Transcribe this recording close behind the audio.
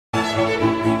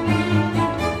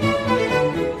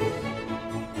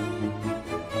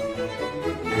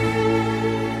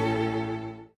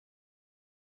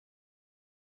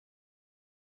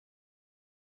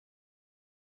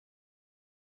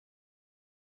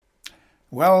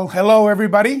Well, hello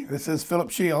everybody. This is Philip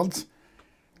Shields.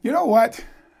 You know what?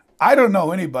 I don't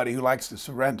know anybody who likes to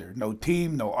surrender. No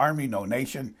team, no army, no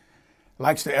nation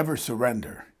likes to ever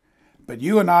surrender. But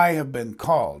you and I have been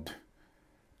called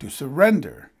to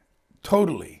surrender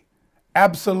totally,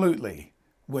 absolutely,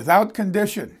 without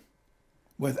condition,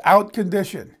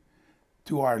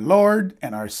 to our Lord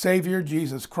and our Savior,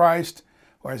 Jesus Christ,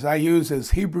 or as I use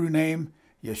his Hebrew name,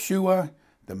 Yeshua,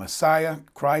 the Messiah.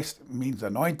 Christ means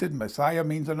anointed, Messiah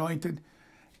means anointed.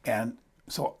 And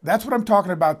so that's what I'm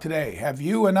talking about today. Have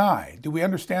you and I, do we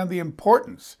understand the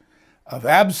importance of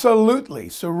absolutely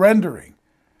surrendering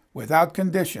without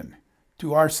condition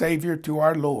to our Savior, to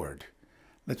our Lord?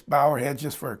 Let's bow our heads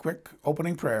just for a quick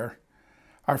opening prayer.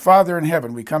 Our Father in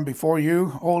heaven, we come before you,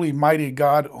 holy, mighty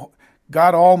God,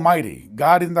 God Almighty,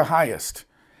 God in the highest.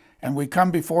 And we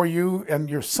come before you and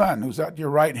your Son, who's at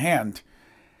your right hand,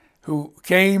 who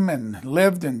came and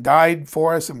lived and died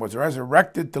for us and was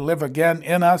resurrected to live again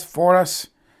in us, for us.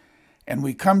 And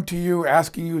we come to you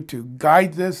asking you to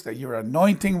guide this, that your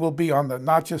anointing will be on the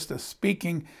not just the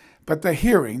speaking, but the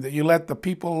hearing, that you let the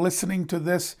people listening to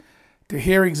this to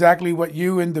hear exactly what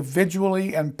you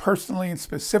individually and personally and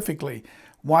specifically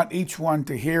want each one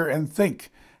to hear and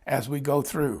think as we go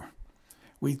through.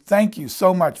 We thank you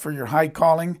so much for your high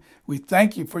calling. We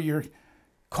thank you for your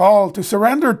call to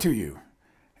surrender to you.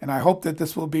 And I hope that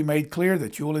this will be made clear,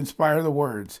 that you will inspire the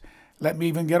words. Let me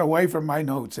even get away from my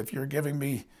notes if you're giving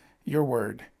me your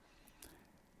word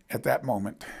at that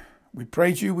moment. We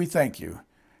praise you, we thank you.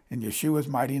 In Yeshua's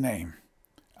mighty name,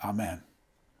 amen.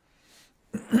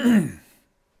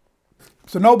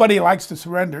 So nobody likes to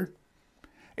surrender.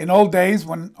 In old days,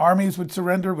 when armies would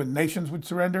surrender, when nations would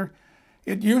surrender,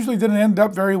 it usually didn't end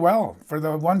up very well for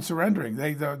the ones surrendering.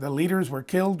 The leaders were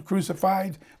killed,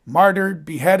 crucified, martyred,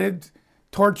 beheaded,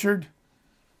 tortured.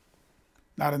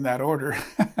 Not in that order,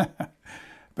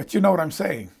 but you know what I'm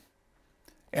saying.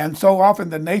 And so often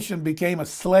the nation became a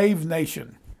slave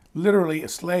nation, literally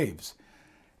slaves.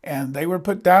 And they were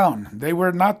put down. They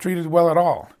were not treated well at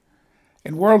all.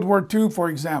 In World War II, for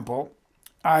example,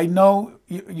 I know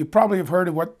you probably have heard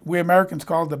of what we Americans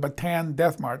call the Bataan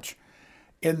Death March.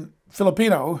 In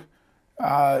Filipino,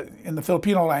 in the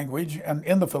Filipino language and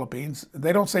in the Philippines,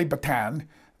 they don't say Bataan,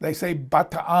 they say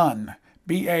Bataan.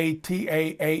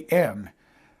 Bataan.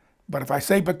 But if I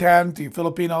say Bataan to you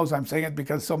Filipinos, I'm saying it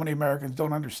because so many Americans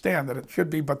don't understand that it should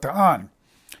be Bataan.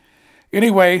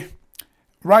 Anyway,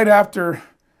 right after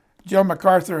Joe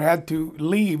MacArthur had to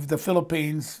leave the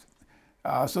Philippines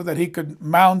so that he could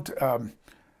mount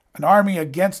an army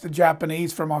against the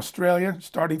Japanese from Australia,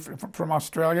 starting from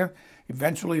Australia,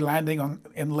 eventually landing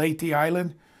in Leyte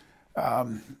Island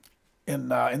in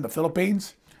the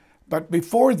Philippines. But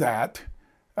before that,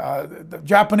 the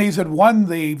Japanese had won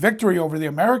the victory over the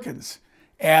Americans,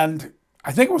 and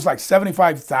I think it was like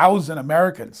 75,000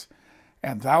 Americans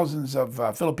and thousands of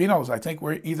Filipinos, I think,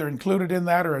 were either included in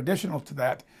that or additional to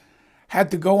that,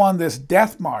 had to go on this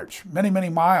death march, many, many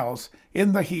miles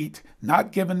in the heat,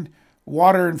 not given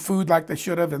water and food like they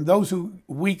should have, and those who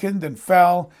weakened and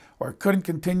fell or couldn't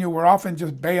continue were often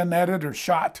just bayoneted or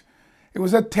shot. It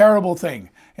was a terrible thing.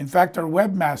 In fact, our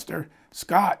webmaster,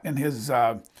 Scott, in his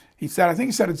he said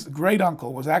his great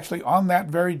uncle was actually on that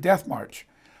very death march.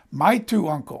 My two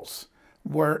uncles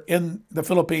were in the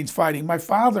Philippines fighting. My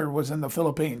father was in the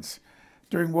Philippines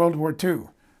during World War II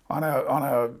on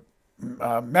a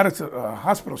medicine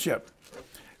hospital ship.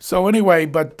 So anyway,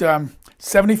 but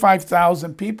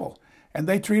 75,000 people, and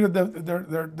they treated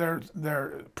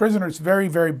their prisoners very,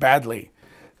 very badly.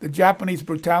 The Japanese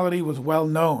brutality was well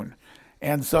known.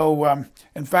 And so,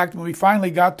 in fact, when we finally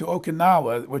got to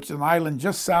Okinawa, which is an island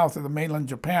just south of the mainland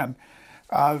Japan,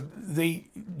 the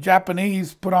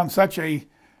Japanese put on such a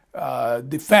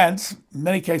defense, in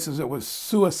many cases it was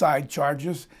suicide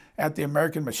charges at the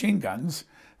American machine guns,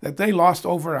 that they lost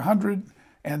over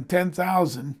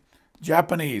 110,000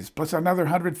 Japanese, plus another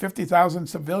 150,000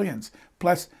 civilians.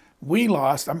 Plus we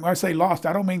lost, I'm going to say lost,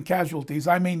 I don't mean casualties,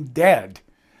 I mean dead.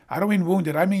 I don't mean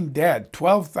wounded, I mean dead,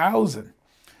 12,000.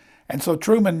 And so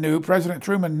President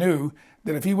Truman knew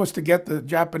that if he was to get the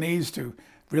Japanese to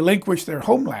relinquish their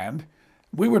homeland,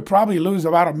 we would probably lose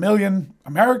about 1 million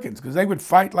Americans because they would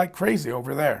fight like crazy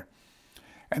over there.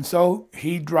 And so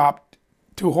he dropped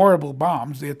 2 horrible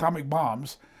bombs, the atomic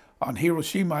bombs, on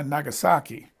Hiroshima and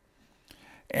Nagasaki.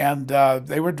 And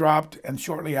they were dropped, and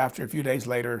shortly after, a few days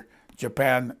later,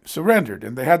 Japan surrendered.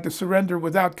 And they had to surrender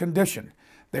without condition.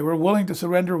 They were willing to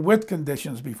surrender with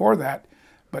conditions before that,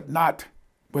 but not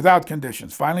without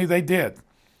conditions. Finally, they did.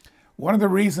 One of the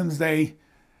reasons they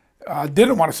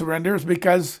didn't want to surrender is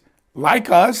because, like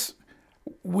us,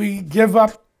 we give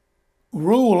up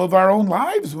rule of our own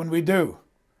lives when we do.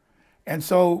 And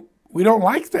so we don't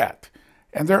like that.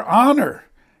 And their honor.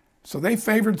 So they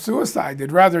favored suicide.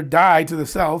 They'd rather die to the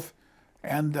self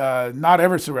and not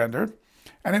ever surrender.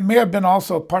 And it may have been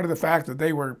also part of the fact that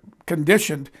they were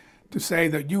conditioned to say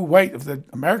that you wait, if the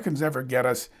Americans ever get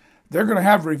us, they're going to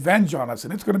have revenge on us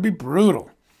and it's going to be brutal.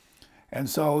 And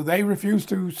so they refused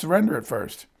to surrender at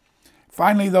first.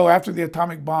 Finally, though, after the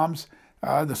atomic bombs,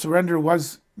 the surrender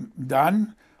was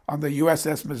done on the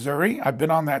USS Missouri. I've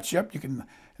been on that ship. You can,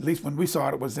 at least when we saw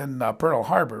it, it was in Pearl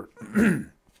Harbor.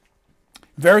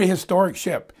 Very historic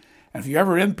ship. And if you're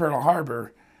ever in Pearl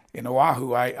Harbor in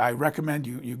Oahu, I recommend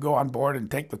you go on board and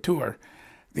take the tour.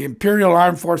 The Imperial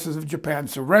Armed Forces of Japan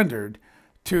surrendered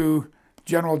to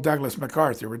General Douglas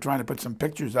MacArthur. We're trying to put some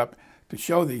pictures up to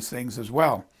show these things as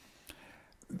well.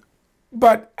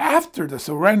 But after the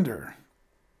surrender,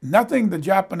 nothing the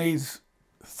Japanese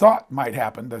thought might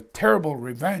happen, the terrible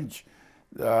revenge,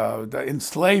 the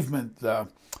enslavement, the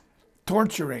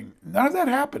torturing, none of that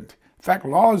happened. In fact,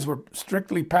 laws were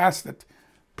strictly passed that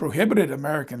prohibited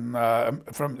American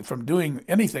from doing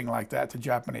anything like that to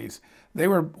Japanese. They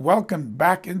were welcomed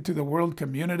back into the world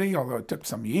community, although it took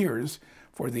some years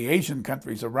for the Asian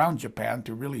countries around Japan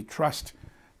to really trust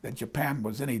that Japan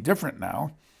was any different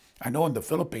now. I know in the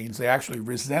Philippines, they actually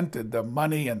resented the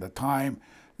money and the time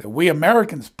that we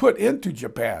Americans put into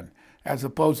Japan as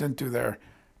opposed into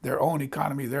their own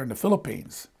economy there in the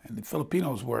Philippines. And the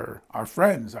Filipinos were our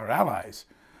friends, our allies,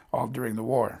 all during the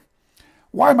war.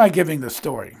 Why am I giving this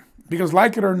story? Because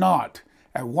like it or not,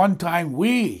 at one time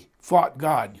we fought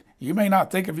God. You may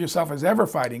not think of yourself as ever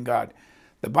fighting God.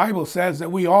 The Bible says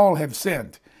that we all have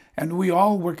sinned, and we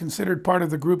all were considered part of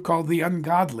the group called the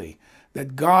ungodly,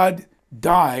 that God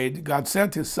died, God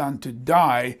sent his son to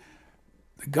die,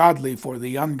 the godly for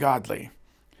the ungodly.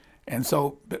 And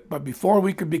so, but before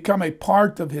we could become a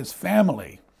part of his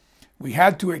family, we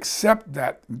had to accept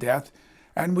that death,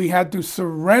 and we had to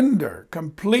surrender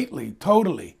completely,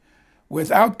 totally,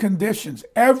 without conditions,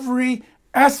 every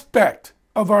aspect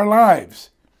of our lives.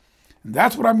 And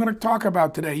that's what I'm going to talk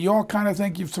about today. You all kind of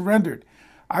think you've surrendered.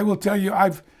 I will tell you,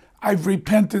 I've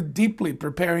repented deeply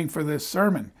preparing for this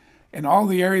sermon. In all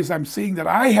the areas I'm seeing that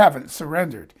I haven't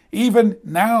surrendered, even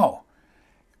now,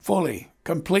 fully,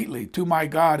 completely to my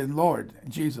God and Lord,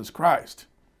 Jesus Christ.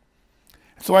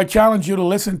 So I challenge you to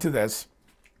listen to this.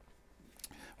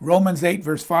 Romans 8,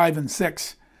 verse 5 and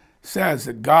 6 says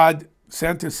that God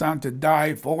sent his son to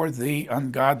die for the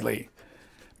ungodly.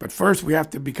 But first we have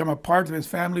to become a part of his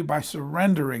family by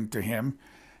surrendering to him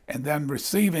and then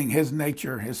receiving his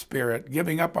nature, his spirit,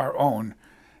 giving up our own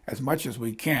as much as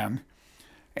we can.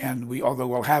 And although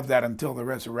we'll have that until the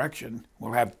resurrection,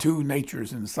 we'll have two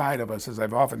natures inside of us, as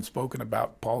I've often spoken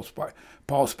about,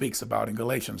 Paul speaks about in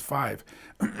Galatians 5.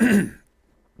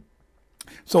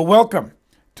 So welcome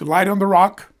to Light on the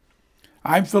Rock.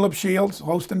 I'm Philip Shields,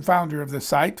 host and founder of this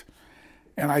site,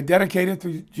 and I dedicate it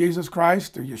to Jesus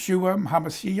Christ, to Yeshua,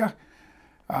 HaMashiach.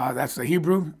 That's the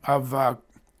Hebrew of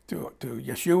to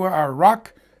Yeshua, our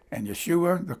rock, and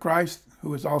Yeshua, the Christ,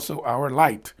 who is also our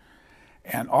light.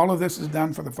 And all of this is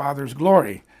done for the Father's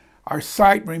glory. Our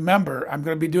site, remember, I'm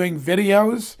going to be doing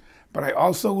videos, but I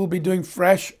also will be doing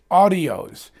fresh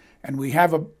audios. And we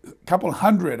have a couple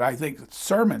hundred, I think,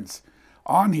 sermons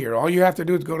on here. All you have to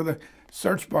do is go to the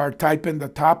search bar, type in the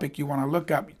topic you want to look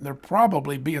up. There'll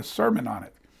probably be a sermon on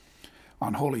it,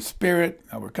 on Holy Spirit.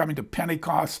 We're coming to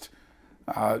Pentecost.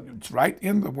 It's right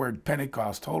in the word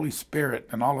Pentecost, Holy Spirit,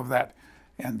 and all of that,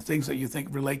 and things that you think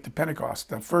relate to Pentecost,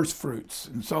 the first fruits,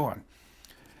 and so on.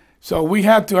 So we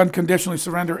have to unconditionally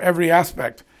surrender every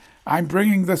aspect. I'm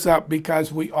bringing this up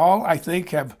because we all, I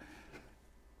think,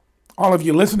 all of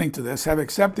you listening to this, have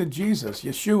accepted Jesus,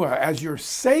 Yeshua, as your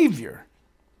Savior.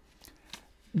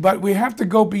 But we have to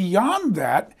go beyond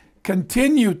that,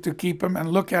 continue to keep him and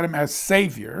look at him as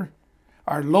Savior,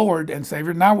 our Lord and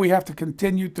Savior. Now we have to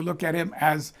continue to look at him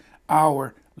as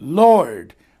our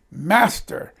Lord,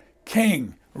 Master,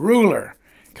 King, Ruler,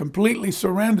 completely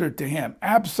surrendered to him,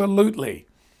 absolutely.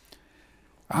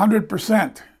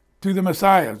 100% to the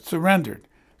Messiah, surrendered.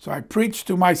 So I preach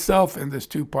to myself in this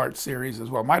two-part series as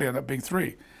well. Might end up being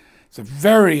three. It's a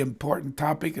very important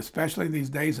topic, especially in these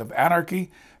days of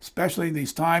anarchy, especially in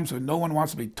these times when no one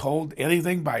wants to be told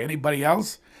anything by anybody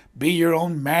else. Be your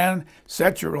own man,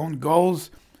 set your own goals.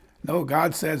 No,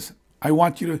 God says, I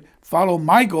want you to follow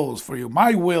my goals for you,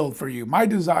 my will for you, my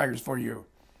desires for you.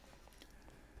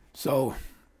 So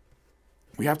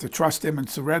we have to trust him and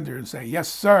surrender and say, yes,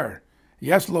 sir.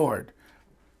 Yes, Lord.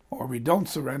 Or we don't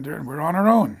surrender and we're on our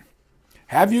own.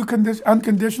 Have you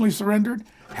unconditionally surrendered?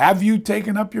 Have you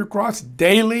taken up your cross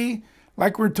daily,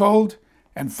 like we're told?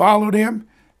 and followed him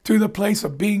to the place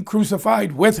of being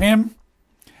crucified with him?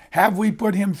 Have we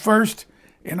put him first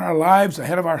in our lives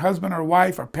ahead of our husband, our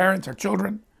wife, our parents, our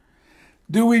children?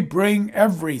 Do we bring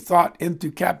every thought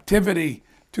into captivity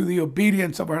to the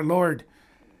obedience of our Lord?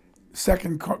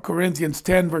 2 Corinthians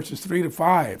 10, verses 3 to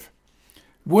 5.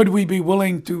 Would we be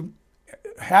willing to,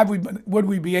 would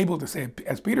we be able to say,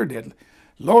 as Peter did,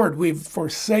 Lord, we've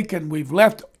forsaken, we've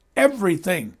left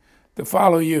everything to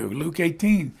follow you. Luke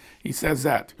 18, he says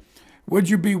that. Would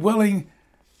you be willing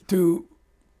to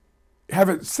have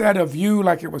it said of you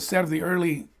like it was said of the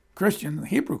early Christian,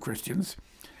 Hebrew Christians?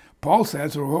 Paul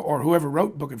says, or whoever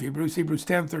wrote the book of Hebrews, Hebrews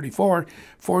 10:34,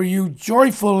 for you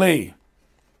joyfully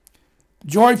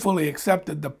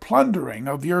accepted the plundering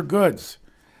of your goods.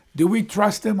 Do we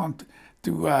trust him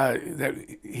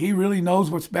that he really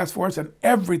knows what's best for us, and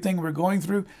everything we're going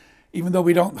through, even though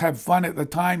we don't have fun at the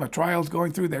time, a trial's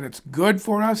going through, that it's good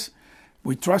for us?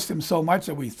 We trust him so much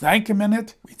that we thank him in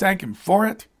it. We thank him for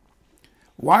it.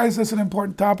 Why is this an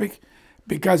important topic?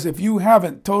 Because if you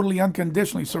haven't totally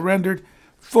unconditionally surrendered,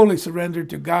 fully surrendered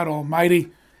to God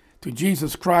Almighty, to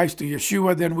Jesus Christ, to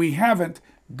Yeshua, then we haven't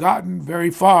gotten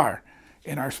very far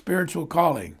in our spiritual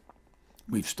calling.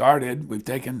 We've started, we've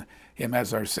taken him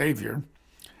as our Savior,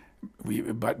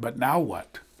 but now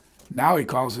what? Now he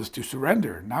calls us to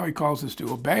surrender. Now he calls us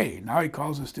to obey. Now he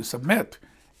calls us to submit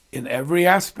in every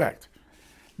aspect.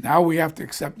 Now we have to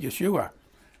accept Yeshua.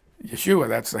 Yeshua,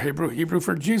 that's the Hebrew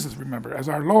for Jesus, remember, as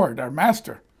our Lord, our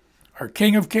Master, our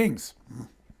King of Kings,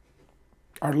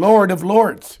 our Lord of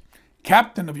Lords,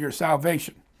 Captain of your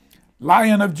salvation,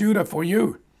 Lion of Judah for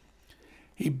you.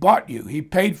 He bought you. He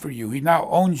paid for you. He now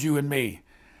owns you and me.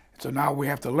 So now we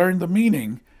have to learn the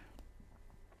meaning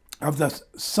of the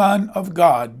Son of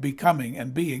God becoming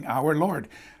and being our Lord.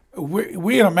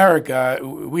 We in America,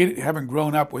 we haven't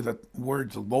grown up with the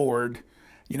words Lord.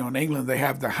 You know, in England, they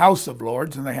have the House of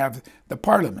Lords and they have the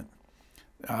Parliament.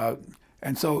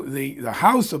 And so the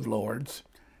House of Lords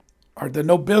are the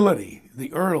nobility,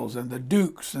 the earls and the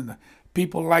dukes and the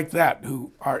people like that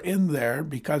who are in there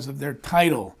because of their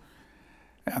title.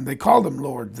 And they call them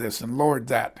Lord this and Lord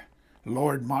that,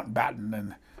 Lord Mountbatten,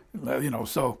 and, you know,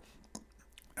 so,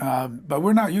 but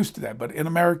we're not used to that. But in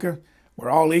America, we're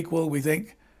all equal. We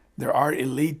think there are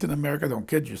elite in America. Don't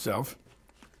kid yourself.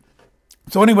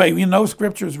 So anyway, we know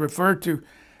scriptures refer to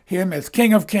him as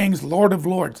King of Kings, Lord of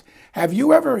Lords. Have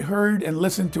you ever heard and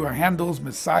listened to a Handel's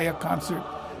Messiah concert?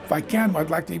 If I can, I'd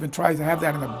like to even try to have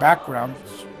that in the background,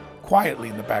 quietly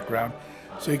in the background,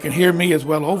 so you can hear me as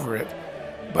well over it.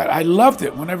 But I loved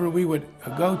it whenever we would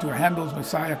go to a Handel's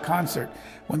Messiah concert,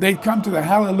 when they'd come to the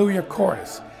Hallelujah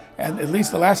chorus. And at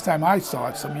least the last time I saw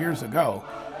it some years ago,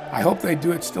 I hope they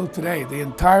do it still today, the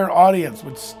entire audience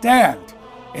would stand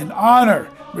in honor,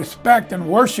 respect, and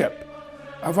worship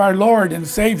of our Lord and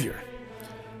Savior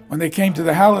when they came to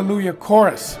the Hallelujah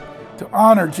chorus to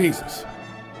honor Jesus.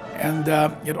 And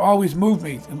it always moved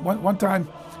me. And one time,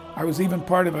 I was even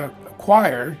part of a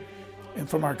choir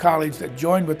from our college that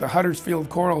joined with the Huddersfield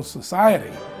Choral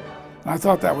Society. And I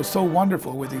thought that was so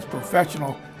wonderful with these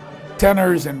professional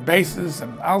tenors and basses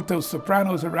and altos,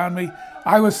 sopranos around me.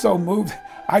 I was so moved,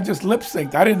 I just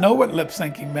lip-synced. I didn't know what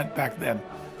lip-syncing meant back then.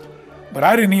 But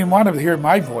I didn't even want to hear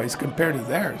my voice compared to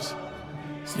theirs.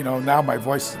 So, you know, now my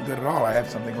voice isn't good at all. I have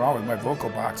something wrong with my vocal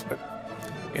box. But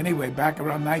anyway, back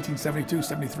around 1972,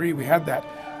 73, we had that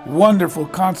wonderful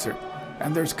concert.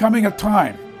 And there's coming a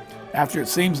time after it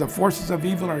seems the forces of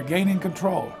evil are gaining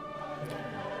control,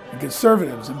 and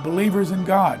conservatives and believers in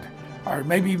God are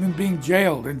maybe even being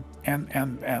jailed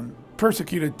and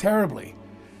persecuted terribly.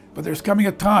 But there's coming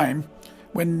a time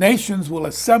when nations will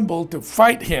assemble to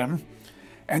fight him.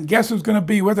 And guess who's going to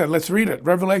be with it? Let's read it.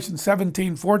 Revelation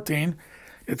 17:14.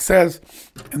 It says,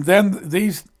 and then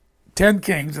these 10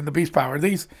 kings and the beast power,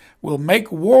 these will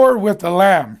make war with the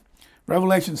Lamb.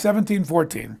 Revelation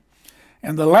 17:14.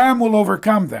 And the Lamb will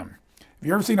overcome them. Have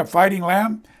you ever seen a fighting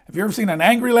lamb? Have you ever seen an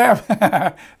angry lamb?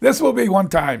 This will be one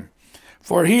time.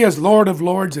 For he is Lord of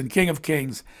Lords and King of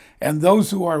Kings, and those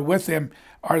who are with him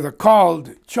are the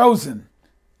called, chosen,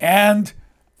 and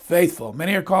faithful.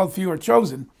 Many are called, few are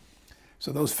chosen.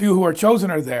 So those few who are chosen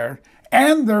are there,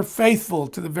 and they're faithful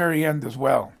to the very end as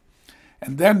well.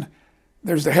 And then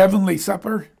there's the heavenly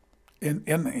supper in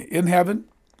heaven,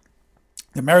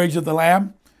 the marriage of the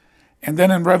Lamb. And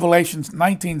then in Revelation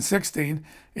 19:16,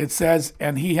 it says,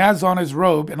 and he has on his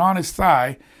robe and on his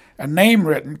thigh a name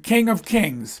written, King of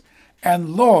Kings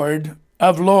and Lord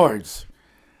of Lords.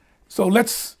 So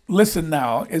let's listen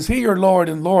now. Is he your Lord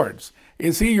and Lords?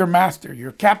 Is he your master,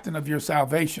 your captain of your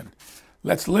salvation?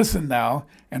 Let's listen now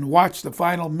and watch the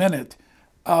final minute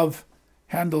of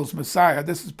Handel's Messiah.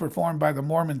 This is performed by the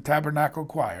Mormon Tabernacle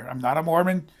Choir. I'm not a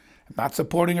Mormon. I'm not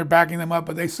supporting or backing them up,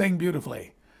 but they sing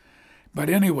beautifully. But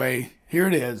anyway, here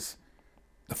it is,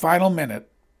 the final minute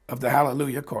of the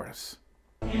Hallelujah chorus.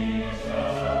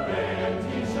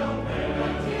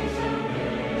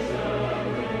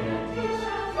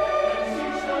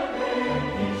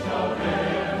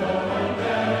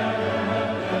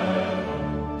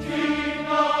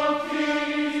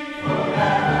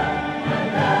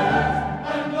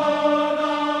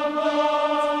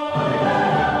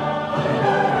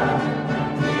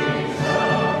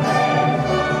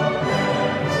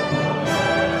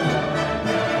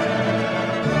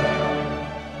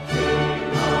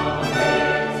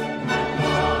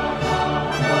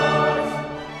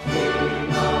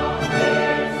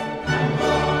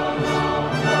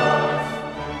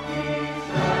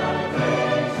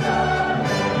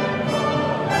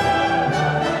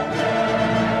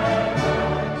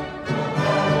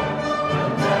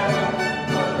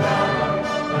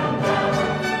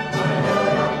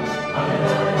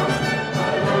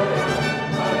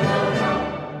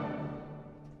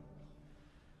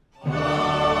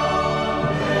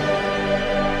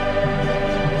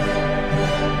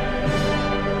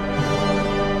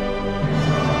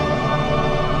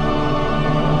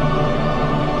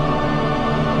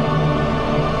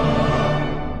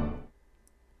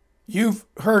 You've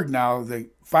heard now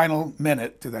the final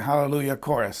minute to the Hallelujah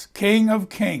chorus. King of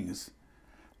kings,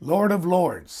 Lord of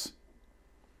lords,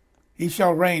 he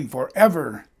shall reign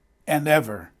forever and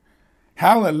ever.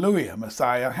 Hallelujah,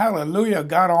 Messiah. Hallelujah,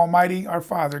 God Almighty, our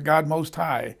Father, God Most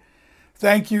High.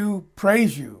 Thank you,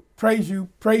 praise you, praise you,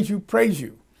 praise you, praise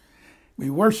you. We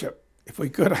worship. If we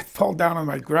could, I'd fall down on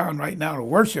my ground right now to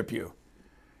worship you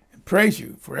and praise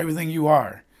you for everything you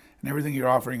are and everything you're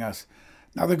offering us.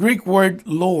 Now, the Greek word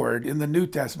Lord in the New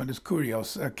Testament is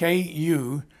kurios,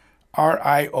 K-U-R-I-O-S,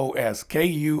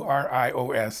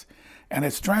 K-U-R-I-O-S, and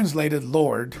it's translated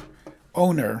Lord,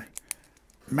 owner,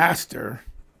 master,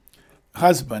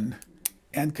 husband,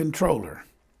 and controller.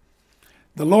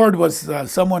 The Lord was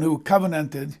someone who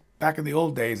covenanted back in the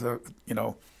old days,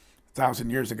 1,000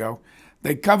 years ago.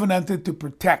 They covenanted to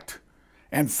protect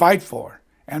and fight for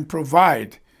and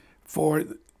provide for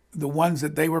the ones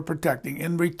that they were protecting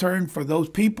in return for those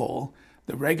people,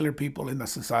 the regular people in the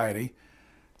society,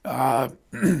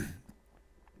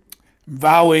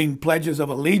 vowing pledges of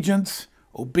allegiance,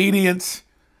 obedience.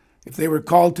 If they were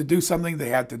called to do something, they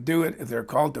had to do it. If they were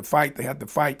called to fight, they had to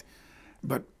fight.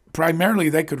 But primarily,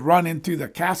 they could run into the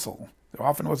castle. There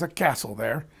often was a castle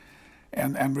there,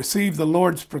 and receive the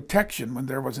Lord's protection when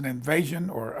there was an invasion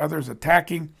or others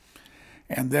attacking.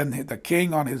 And then the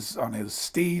king on his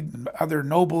steed, and other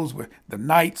nobles, with the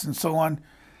knights and so on,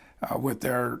 with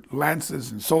their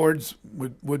lances and swords,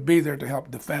 would be there to help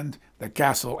defend the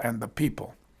castle and the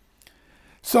people.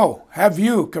 So, have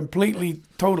you completely,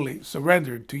 totally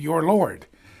surrendered to your Lord?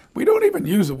 We don't even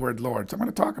use the word Lord, so I'm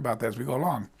going to talk about that as we go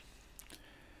along.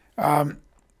 I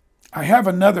have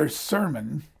another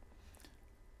sermon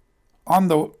on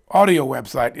the audio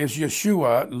website. Is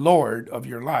Yeshua Lord of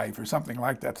your life, or something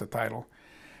like that's the title.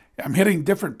 I'm hitting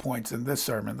different points in this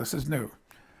sermon. This is new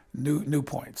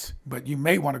points, but you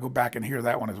may want to go back and hear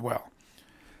that one as well.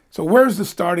 So where's the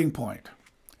starting point?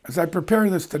 As I prepare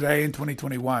this today in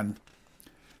 2021,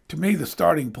 to me, the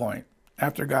starting point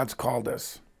after God's called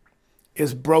us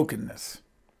is brokenness.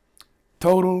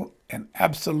 Total and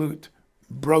absolute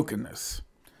brokenness.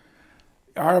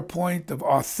 Our point of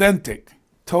authentic,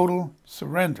 total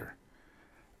surrender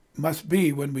must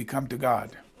be when we come to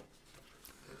God.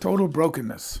 Total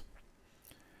brokenness.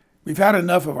 We've had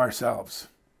enough of ourselves.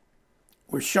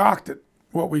 We're shocked at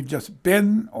what we've just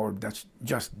been or that's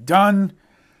just done.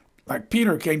 Like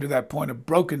Peter came to that point of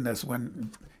brokenness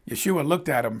when Yeshua looked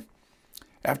at him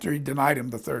after he denied him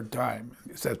the third time.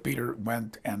 It says Peter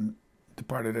went and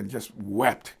departed and just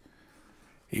wept.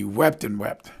 He wept and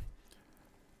wept.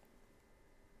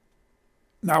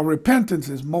 Now, repentance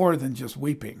is more than just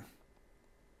weeping.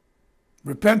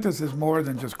 Repentance is more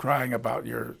than just crying about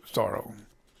your sorrow.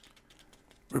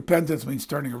 Repentance means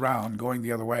turning around, going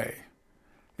the other way.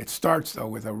 It starts, though,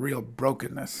 with a real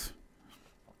brokenness.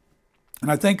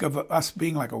 And I think of us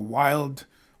being like a wild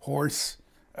horse,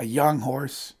 a young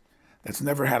horse that's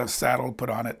never had a saddle put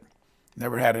on it,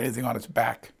 never had anything on its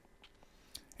back.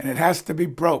 And it has to be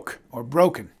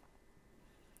broken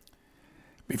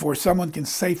before someone can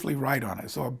safely ride on it.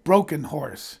 So a broken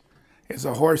horse is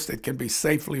a horse that can be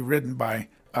safely ridden by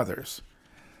others.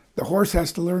 The horse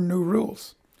has to learn new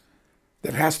rules.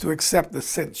 That has to accept the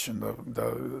cinch and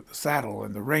the saddle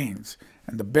and the reins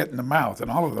and the bit in the mouth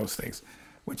and all of those things,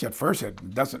 which at first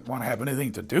it doesn't want to have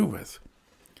anything to do with.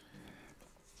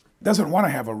 doesn't want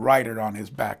to have a rider on his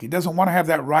back. He doesn't want to have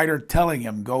that rider telling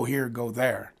him, go here, go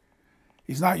there.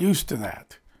 He's not used to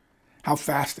that, how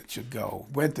fast it should go,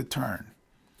 when to turn.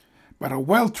 But a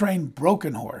well-trained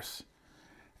broken horse,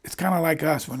 it's kind of like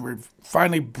us when we're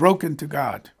finally broken to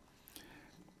God.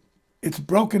 It's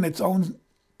broken its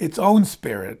own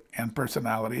spirit and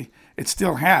personality. It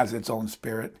still has its own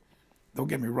spirit. Don't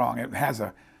get me wrong. It has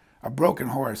a broken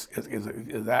horse.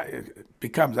 It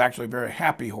becomes actually a very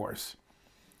happy horse.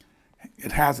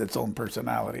 It has its own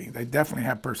personality. They definitely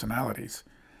have personalities.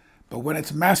 But when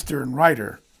it's master and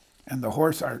rider, and the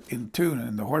horse are in tune,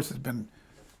 and the horse has been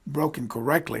broken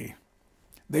correctly,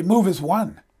 they move as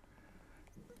one.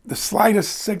 The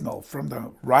slightest signal from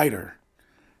the rider,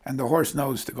 and the horse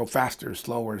knows to go faster,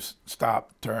 slower,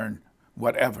 stop, turn,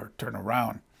 whatever, turn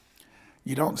around.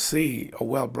 You don't see a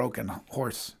well-broken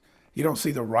horse. You don't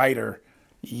see the rider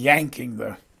yanking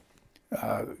the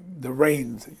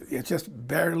reins. It's just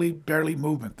barely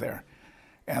movement there.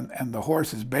 And the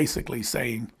horse is basically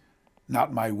saying,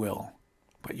 not my will,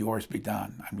 but yours be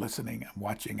done. I'm listening, I'm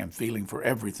watching, I'm feeling for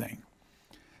everything.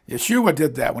 Yeshua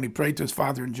did that when he prayed to his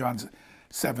Father in John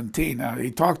 17.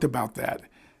 He talked about that.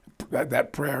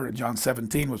 That prayer in John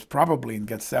 17 was probably in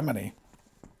Gethsemane.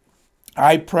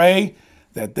 I pray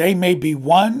that they may be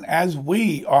one as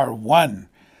we are one.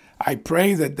 I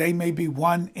pray that they may be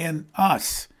one in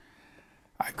us.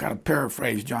 I've got to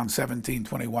paraphrase John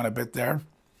 17:21 a bit there.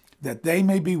 That they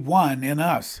may be one in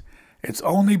us. It's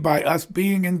only by us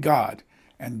being in God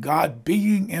and God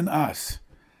being in us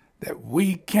that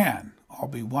we can all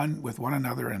be one with one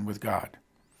another and with God.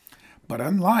 But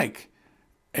unlike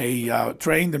a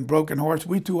trained and broken horse,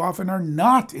 we too often are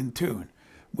not in tune.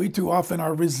 We too often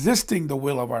are resisting the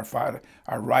will of our Father,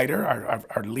 our rider,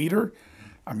 our leader.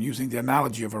 I'm using the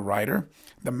analogy of a rider.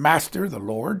 The master, the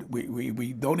Lord,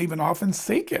 we don't even often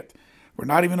seek it. We're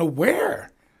not even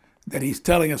aware that he's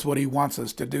telling us what he wants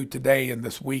us to do today and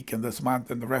this week and this month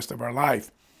and the rest of our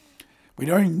life.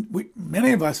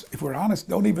 Many of us, if we're honest,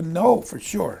 don't even know for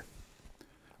sure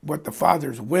what the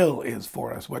Father's will is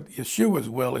for us, what Yeshua's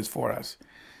will is for us.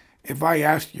 If I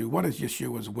asked you, what is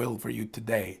Yeshua's will for you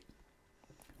today?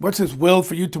 What's his will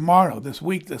for you tomorrow, this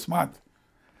week, this month?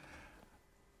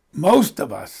 Most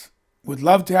of us would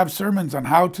love to have sermons on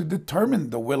how to determine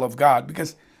the will of God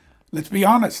because, let's be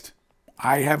honest,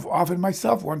 I have often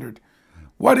myself wondered,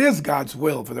 what is God's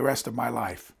will for the rest of my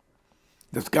life?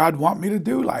 Does God want me to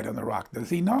do Light on the Rock? Does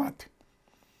he not?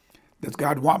 Does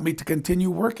God want me to continue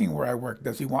working where I work?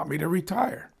 Does he want me to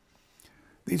retire?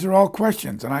 These are all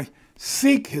questions, and I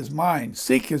seek his mind,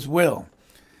 seek his will.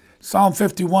 Psalm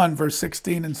 51, verse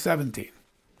 16 and 17.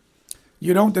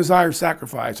 You don't desire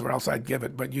sacrifice, or else I'd give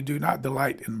it, but you do not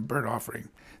delight in burnt offering.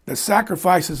 The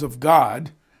sacrifices of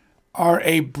God are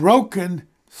a broken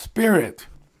spirit,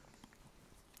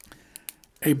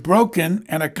 a broken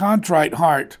and a contrite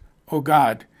heart, O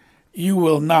God, you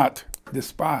will not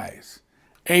despise.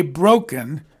 A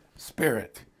broken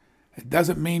spirit. It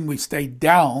doesn't mean we stay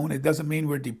down. It doesn't mean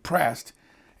we're depressed.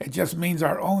 It just means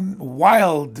our own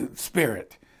wild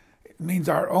spirit. It means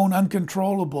our own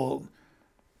uncontrollable,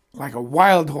 like a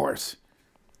wild horse.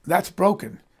 That's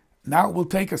broken. Now it will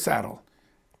take a saddle.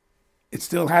 It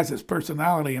still has its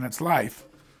personality in its life,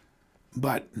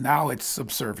 but now it's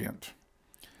subservient.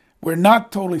 We're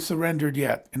not totally surrendered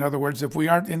yet. In other words, if we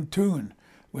aren't in tune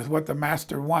with what the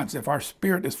Master wants, if our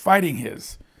spirit is fighting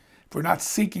his, if we're not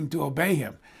seeking to obey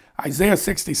him. Isaiah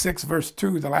 66, verse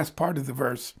 2, the last part of the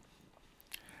verse.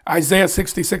 Isaiah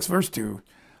 66, verse 2,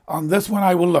 on this one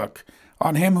I will look,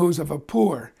 on him who's of a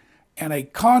poor and a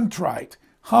contrite,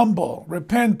 humble,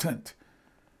 repentant,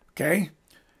 okay,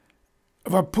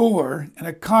 of a poor and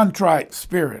a contrite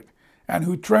spirit, and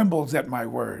who trembles at my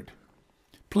word.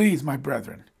 Please, my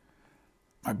brethren,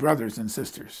 my brothers and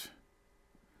sisters,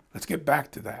 let's get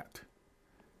back to that.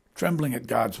 Trembling at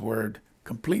God's word,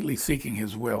 completely seeking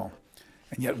his will.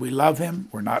 And yet we love him.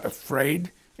 We're not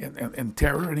afraid in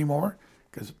terror anymore,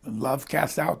 because love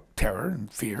casts out terror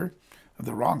and fear of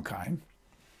the wrong kind.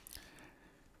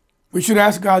 We should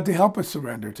ask God to help us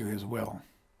surrender to his will.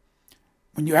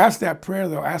 When you ask that prayer,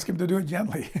 though, ask him to do it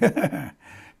gently,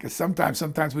 because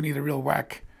sometimes we need a real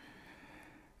whack.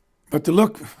 But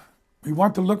we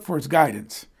want to look for his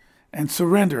guidance and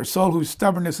surrender. A soul whose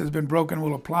stubbornness has been broken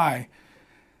will apply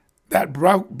that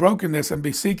brokenness and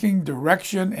be seeking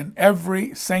direction in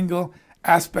every single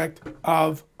aspect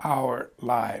of our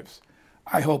lives.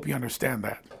 I hope you understand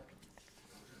that.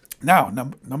 Now,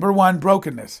 number one,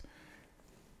 brokenness.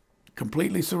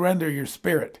 Completely surrender your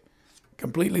spirit.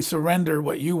 Completely surrender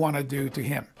what you want to do to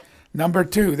him. Number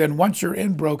two, then once you're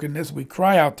in brokenness, we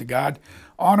cry out to God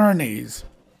on our knees,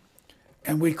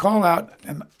 and we call out,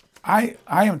 and I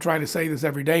am trying to say this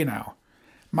every day now.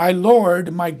 My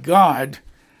Lord, my God,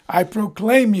 I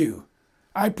proclaim you.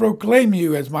 I proclaim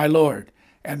you as my Lord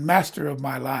and master of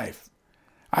my life.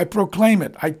 I proclaim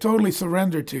it. I totally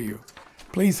surrender to you.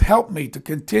 Please help me to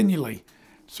continually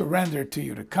surrender to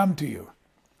you, to come to you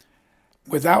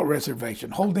without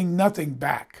reservation, holding nothing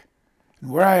back.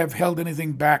 And where I have held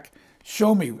anything back,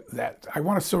 show me that. I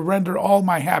want to surrender all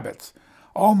my habits,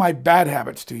 all my bad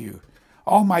habits to you,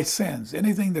 all my sins,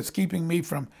 anything that's keeping me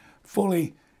from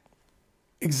fully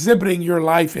exhibiting your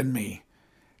life in me.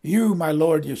 You, my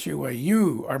Lord Yeshua,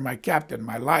 you are my captain,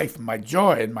 my life, my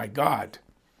joy, and my God.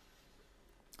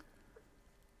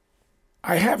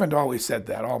 I haven't always said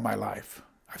that all my life.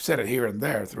 I've said it here and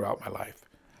there throughout my life.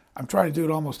 I'm trying to do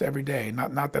it almost every day,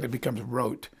 not that it becomes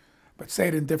rote, but say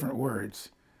it in different words.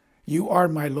 You are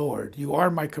my Lord. You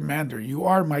are my commander. You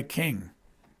are my king.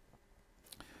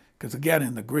 Because again,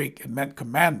 in the Greek, it meant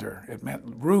commander. It meant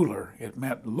ruler. It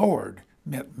meant Lord. It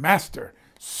meant master,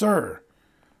 sir,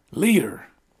 leader,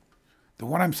 the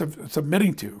one I'm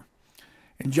submitting to.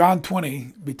 In John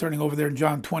 20, be turning over there in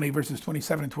John 20, verses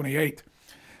 27 and 28,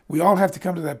 we all have to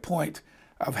come to that point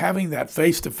of having that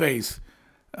face-to-face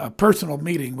personal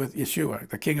meeting with Yeshua,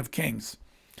 the King of Kings.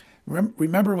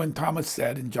 Remember when Thomas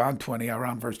said in John 20,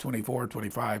 around verse 24,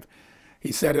 25,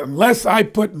 he said, unless I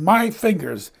put my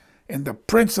fingers in the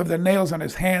prints of the nails on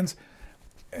his hands,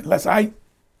 unless I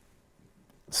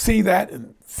see that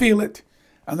and feel it,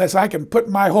 unless I can put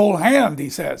my whole hand, he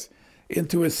says,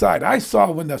 into his side. I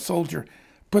saw when the soldier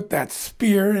put that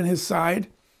spear in his side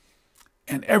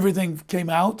and everything came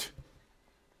out.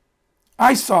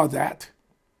 I saw that.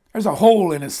 There's a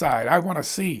hole in his side. I want to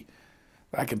see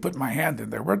that I can put my hand in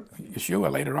there. Where Yeshua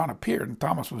later on appeared, and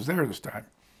Thomas was there this time.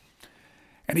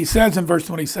 And he says in verse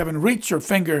 27, reach your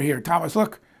finger here. Thomas,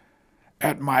 look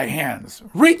at my hands.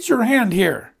 Reach your hand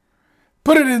here.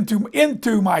 Put it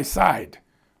into my side.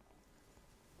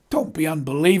 Don't be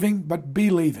unbelieving, but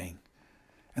believing.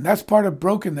 And that's part of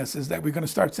brokenness, is that we're going to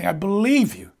start saying, I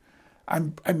believe you.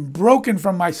 I'm broken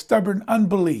from my stubborn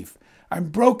unbelief. I'm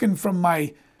broken from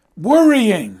my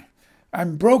worrying.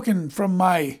 I'm broken from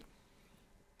my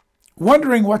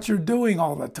wondering what you're doing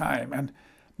all the time and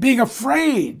being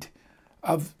afraid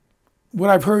of what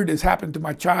I've heard has happened to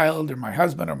my child or my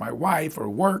husband or my wife or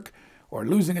work or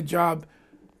losing a job.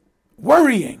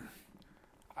 Worrying.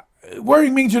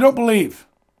 Worrying means you don't believe.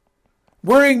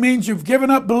 Worrying means you've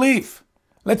given up belief.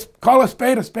 Let's call a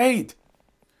spade a spade.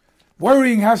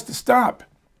 Worrying has to stop.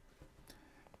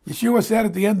 Yeshua said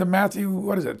at the end of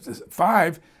Matthew,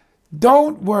 5,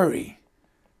 don't worry.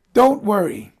 Don't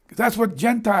worry. That's what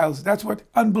Gentiles, that's what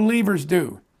unbelievers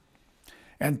do.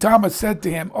 And Thomas said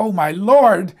to him, oh, my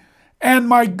Lord and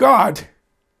my God.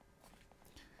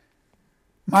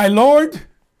 My Lord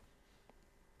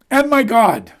and my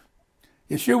God.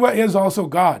 Yeshua is also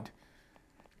God.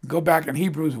 Go back in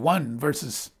Hebrews 1,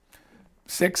 verses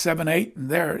 6, 7, 8, and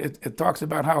there it talks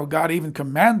about how God even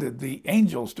commanded the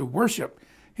angels to worship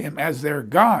him as their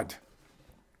God.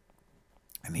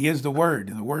 And he is the Word,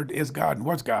 and the Word is God and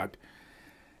was God.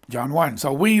 John 1.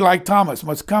 So we, like Thomas,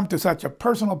 must come to such a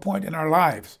personal point in our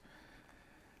lives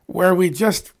where we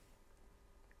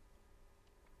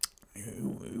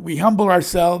humble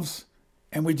ourselves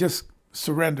and we just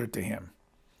surrender to him.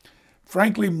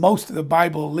 Frankly, most of the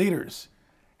Bible leaders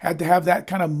had to have that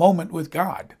kind of moment with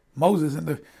God. Moses in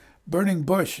the burning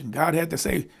bush, and God had to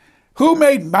say, who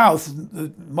made mouths?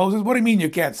 Moses, what do you mean you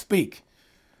can't speak?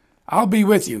 I'll be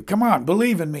with you. Come on,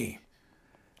 believe in me.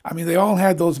 I mean, they all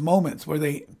had those moments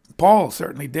where Paul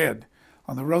certainly did,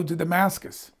 on the road to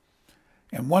Damascus.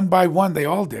 And one by one, they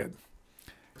all did.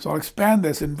 So I'll expand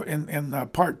this in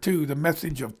part 2. The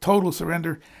message of total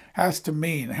surrender has to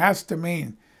mean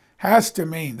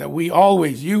that we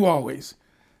always, you always,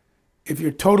 if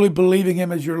you're totally believing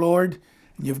him as your Lord,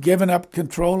 and you've given up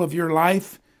control of your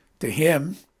life to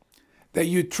him, that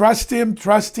you trust him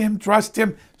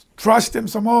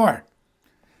some more.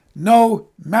 No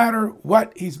matter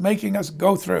what he's making us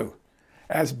go through,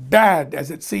 as bad as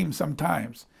it seems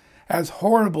sometimes, as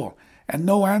horrible and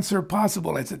no answer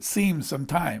possible as it seems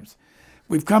sometimes.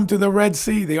 We've come to the Red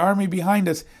Sea, the army behind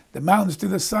us, the mountains to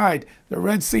the side, the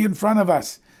Red Sea in front of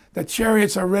us. The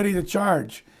chariots are ready to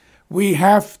charge. We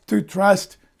have to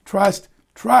trust.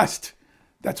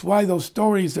 That's why those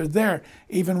stories are there,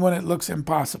 even when it looks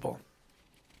impossible.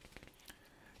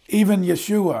 Even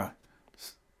Yeshua,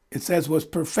 it says, was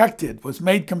perfected, was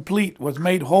made complete, was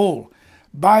made whole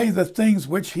by the things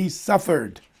which he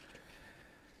suffered.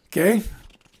 Okay?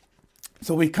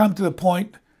 So we come to the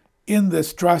point in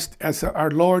this trust as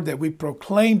our Lord that we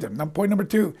proclaimed him. Now, point number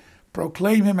 2,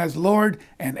 proclaim him as Lord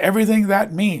and everything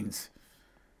that means.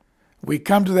 we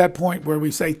come to that point where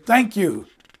we say, thank you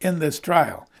in this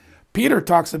trial. Peter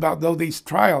talks about, though, these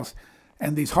trials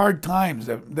and these hard times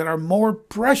that are more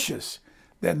precious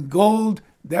than gold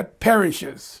that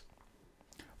perishes.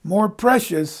 More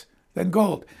precious than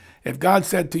gold. If God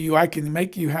said to you, I can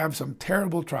make you have some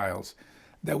terrible trials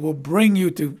that will bring you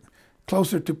to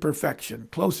closer to perfection,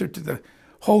 closer to the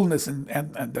wholeness and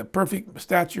the perfect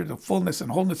stature, the fullness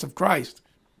and wholeness of Christ,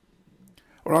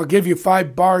 or I'll give you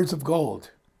 5 bars of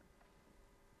gold.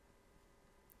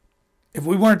 If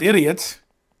we weren't idiots,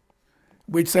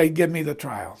 we'd say, give me the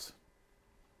trials.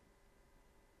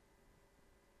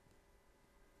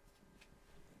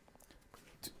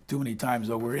 Too many times,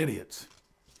 though, we're idiots.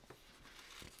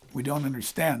 We don't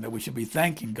understand that we should be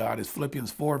thanking God, as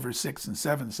Philippians 4, verse 6 and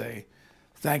 7 say,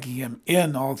 thanking him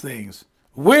in all things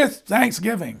with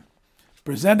thanksgiving,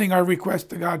 presenting our request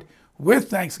to God with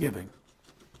thanksgiving.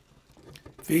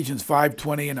 Ephesians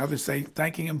 5:20 and others say,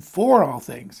 thanking him for all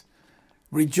things.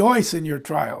 Rejoice in your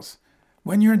trials.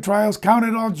 When you're in trials, count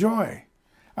it all joy.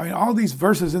 I mean, all these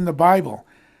verses in the Bible,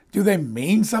 do they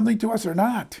mean something to us or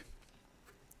not?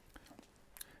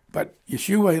 But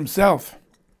Yeshua himself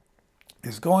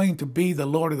is going to be the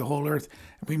Lord of the whole earth.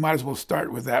 We might as well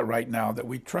start with that right now, that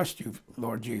we trust you,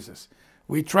 Lord Jesus.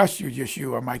 We trust you,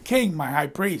 Yeshua, my King, my High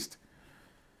Priest,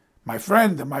 my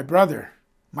friend and my brother,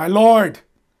 my Lord.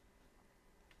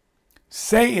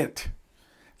 Say it.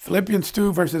 Philippians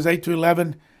 2, verses 8 to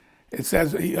 11, it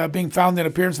says, being found in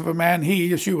appearance of a man, he,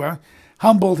 Yeshua,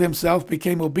 humbled himself,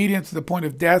 became obedient to the point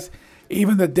of death,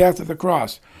 even the death of the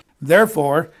cross.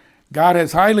 Therefore, God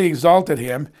has highly exalted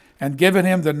him and given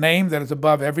him the name that is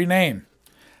above every name,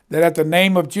 that at the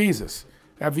name of Jesus,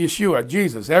 of Yeshua,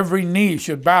 Jesus, every knee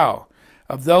should bow,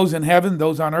 of those in heaven,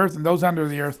 those on earth, and those under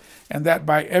the earth, and that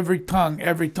by every tongue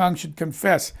should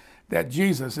confess that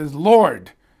Jesus is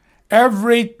Lord.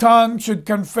 Every tongue should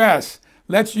confess.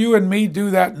 Let's you and me do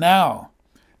that now,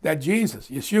 that Jesus,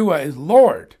 Yeshua, is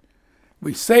Lord.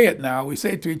 We say it now. We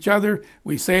say it to each other.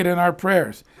 We say it in our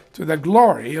prayers, to the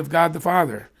glory of God the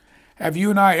Father. Have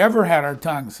you and I ever had our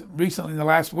tongues, recently in the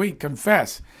last week,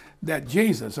 confess that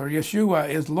Jesus or Yeshua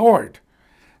is Lord?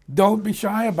 Don't be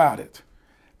shy about it.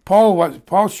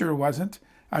 Paul sure wasn't.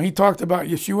 He talked about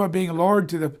Yeshua being Lord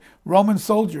to the Roman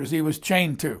soldiers he was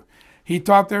chained to. He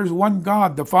taught there's one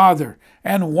God, the Father,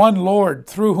 and one Lord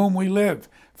through whom we live.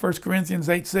 1 Corinthians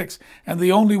 8:6, and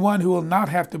the only one who will not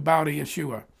have to bow to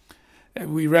Yeshua.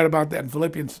 We read about that in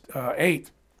Philippians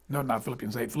 8. No, not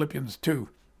Philippians 8. Philippians 2,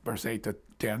 verse 8 to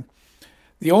 10.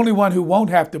 The only one who won't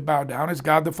have to bow down is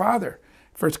God the Father.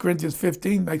 1 Corinthians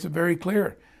 15 makes it very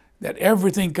clear that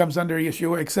everything comes under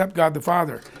Yeshua except God the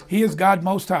Father. He is God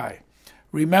Most High.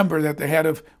 Remember that the head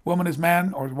of woman is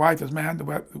man, or the wife is man.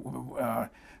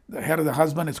 The head of the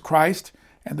husband is Christ,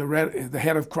 and the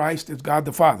head of Christ is God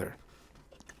the Father.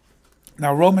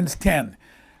 Now Romans 10,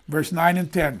 verse 9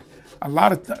 and 10. A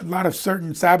lot of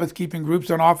certain Sabbath-keeping groups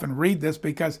don't often read this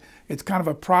because it's kind of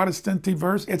a Protestant-y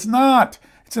verse. It's not.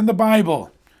 It's in the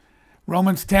Bible.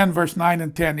 Romans 10, verse 9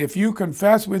 and 10. If you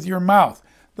confess with your mouth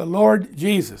the Lord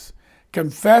Jesus,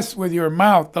 confess with your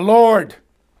mouth the Lord,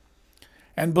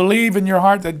 and believe in your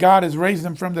heart that God has raised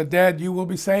him from the dead, you will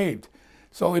be saved.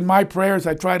 So in my prayers,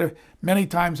 I try to many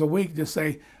times a week just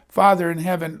say, Father in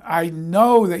heaven, I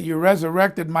know that you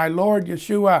resurrected my Lord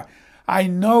Yeshua. I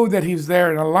know that he's there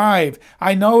and alive.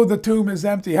 I know the tomb is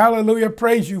empty. Hallelujah.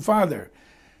 Praise you, Father.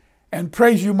 And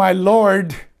praise you, my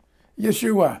Lord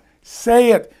Yeshua.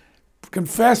 Say it.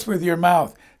 Confess with your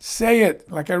mouth. Say it,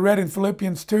 like I read in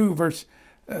Philippians 2, verse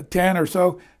 10 or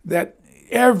so, that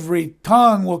every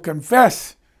tongue will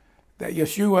confess that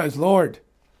Yeshua is Lord.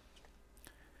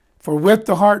 For with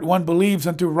the heart one believes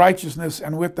unto righteousness,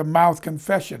 and with the mouth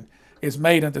confession is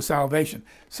made unto salvation.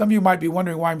 Some of you might be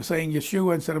wondering why I'm saying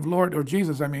Yeshua instead of Lord or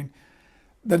Jesus. I mean,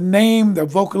 the name, the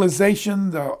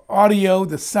vocalization, the audio,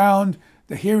 the sound,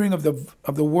 the hearing of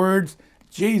the words,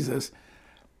 Jesus,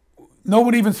 no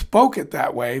one even spoke it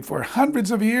that way for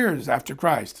hundreds of years after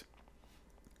Christ.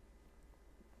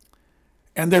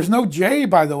 And there's no J,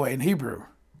 by the way, in Hebrew.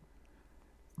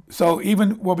 So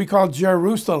even what we call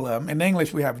Jerusalem, in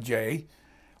English we have J.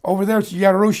 Over there it's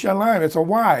Yerushalayim. It's a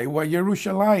Y,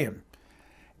 Yerushalayim.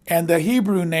 And the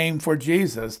Hebrew name for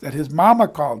Jesus that his mama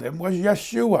called him was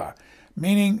Yeshua,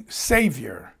 meaning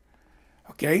Savior.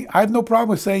 Okay? I have no problem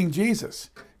with saying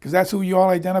Jesus, because that's who you all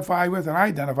identify with, and I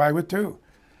identify with too.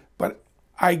 But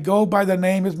I go by the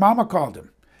name his mama called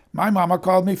him. My mama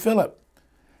called me Philip.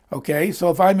 Okay? So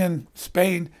if I'm in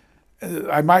Spain,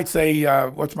 I might say,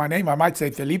 what's my name? I might say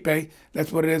Felipe.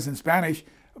 That's what it is in Spanish.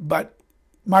 But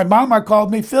my mama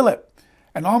called me Philip.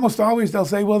 And almost always they'll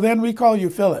say, well, then we call you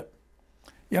Philip.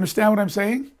 You understand what I'm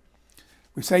saying?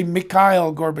 We say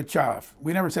Mikhail Gorbachev.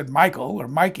 We never said Michael or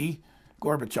Mikey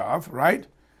Gorbachev, right?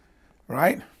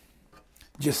 Right?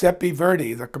 Giuseppe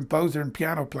Verdi, the composer and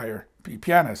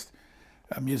pianist,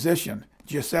 a musician.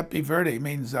 Giuseppe Verdi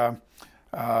means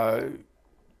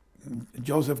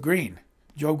Joseph Green,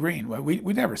 Joe Green. Well,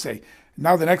 we never say,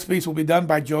 now the next piece will be done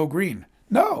by Joe Green.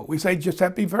 No, we say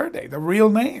Giuseppe Verdi, the real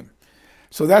name.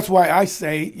 So that's why I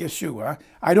say Yeshua.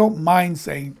 I don't mind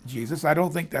saying Jesus. I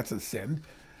don't think that's a sin.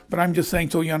 But I'm just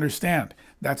saying so you understand.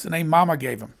 That's the name Mama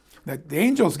gave him. That the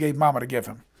angels gave Mama to give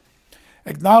him.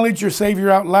 Acknowledge your Savior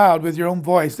out loud with your own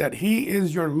voice that he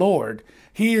is your Lord.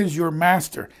 He is your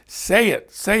master. Say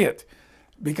it. Say it.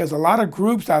 Because a lot of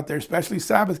groups out there, especially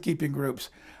Sabbath-keeping groups,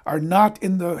 are not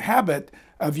in the habit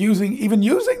of even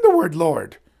using the word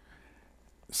Lord.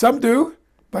 Some do,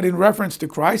 but in reference to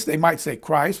Christ, they might say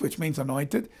Christ, which means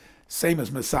anointed. Same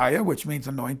as Messiah, which means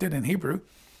anointed in Hebrew.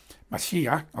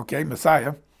 Mashiach, okay,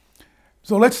 Messiah.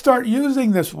 So let's start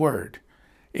using this word.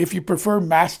 If you prefer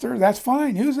master, that's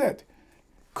fine, use it.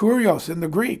 Kurios in the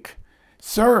Greek.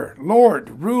 Sir,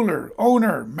 Lord, ruler,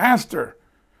 owner, master,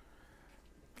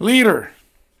 leader.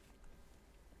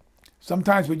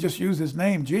 Sometimes we just use his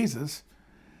name, Jesus.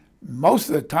 Most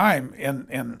of the time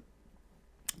in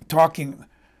talking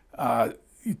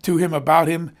to him about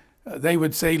him, they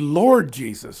would say Lord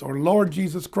Jesus or Lord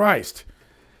Jesus Christ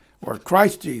or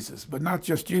Christ Jesus, but not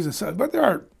just Jesus. But there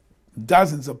are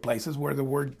dozens of places where the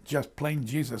word just plain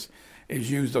Jesus is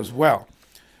used as well.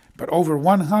 But over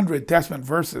 100 Testament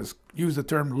verses use the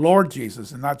term Lord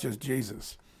Jesus and not just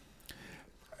Jesus.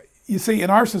 You see, in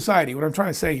our society, what I'm trying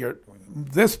to say here,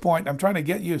 this point, I'm trying to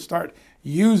get you to start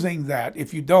using that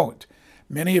if you don't.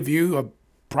 Many of you of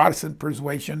Protestant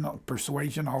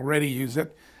persuasion already use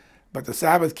it, but the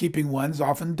Sabbath-keeping ones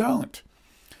often don't.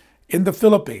 In the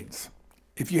Philippines,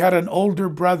 if you had an older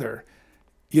brother,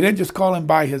 you didn't just call him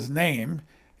by his name.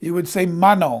 You would say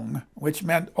Manong, which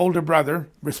meant older brother,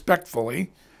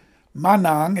 respectfully.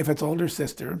 Manang, if it's older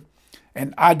sister.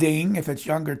 And Ading, if it's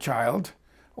younger child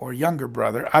or younger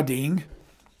brother. Ading,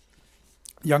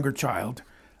 younger child.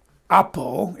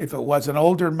 Apo, if it was an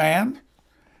older man.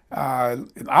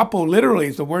 Apo literally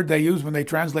is the word they use when they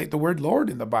translate the word Lord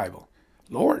in the Bible.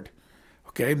 Lord.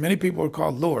 Okay, many people are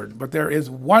called Lord, but there is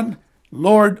one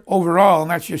Lord overall,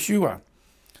 and that's Yeshua.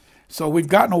 So we've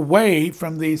gotten away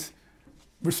from these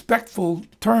respectful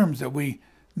terms that we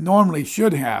normally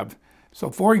should have. So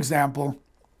for example,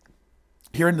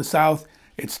 here in the South,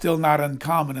 it's still not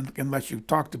uncommon unless you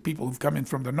talk to people who've come in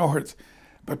from the North.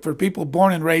 But for people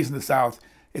born and raised in the South,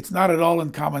 it's not at all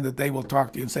uncommon that they will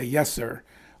talk to you and say, yes, sir,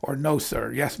 or no,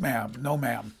 sir, yes, ma'am, no,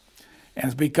 ma'am. And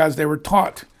it's because they were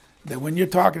taught that when you're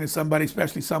talking to somebody,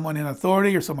 especially someone in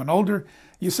authority or someone older,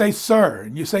 you say sir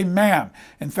and you say ma'am.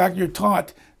 In fact, you're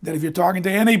taught that if you're talking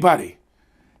to anybody,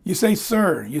 you say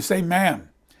sir, you say ma'am.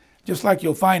 Just like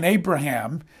you'll find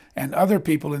Abraham and other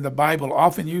people in the Bible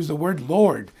often use the word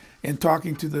Lord in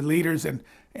talking to the leaders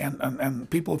and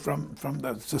people from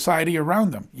the society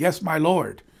around them. Yes, my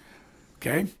Lord.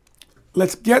 Okay?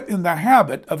 Let's get in the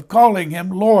habit of calling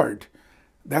him Lord.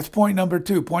 That's point number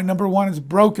 2. Point number 1 is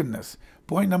brokenness.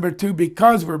 Point number 2,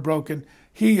 because we're broken,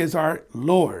 he is our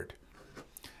Lord.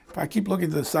 If I keep looking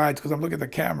to the sides because I'm looking at the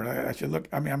camera,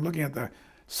 I'm looking at the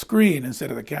screen instead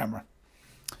of the camera.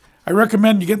 I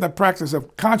recommend you get in the practice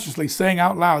of consciously saying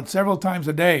out loud several times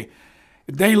a day,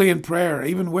 daily in prayer,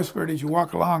 even whispered as you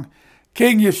walk along,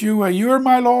 King Yeshua, you are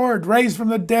my Lord, raised from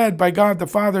the dead by God the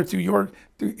Father to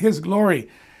his glory.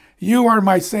 You are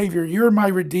my Savior. You're my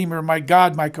Redeemer, my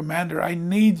God, my Commander. I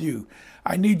need you.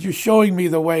 I need you showing me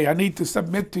the way. I need to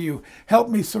submit to you. Help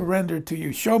me surrender to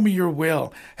you. Show me your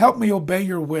will. Help me obey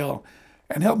your will.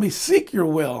 And help me seek your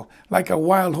will like a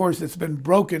wild horse that's been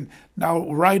broken, now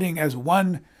riding as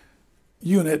one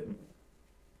unit.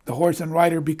 The horse and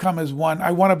rider become as one. I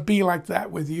want to be like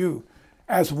that with you,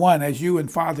 as one, as you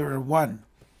and Father are one.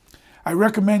 I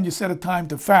recommend you set a time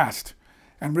to fast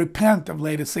and repent of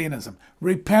Laodiceanism.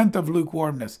 Repent of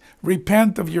lukewarmness.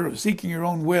 Repent of seeking your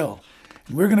own will.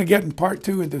 And we're going to get in part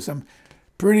 2 into some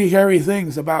pretty hairy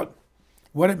things about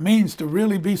what it means to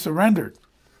really be surrendered.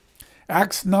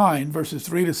 Acts 9, verses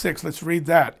 3 to 6. Let's read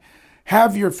that.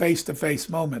 Have your face-to-face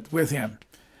moment with him.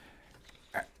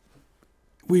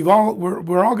 We're all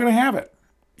going to have it.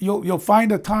 You'll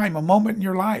find a time, a moment in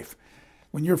your life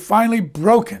when you're finally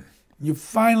broken.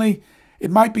 It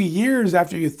might be years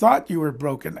after you thought you were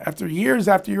broken, after years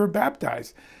after you were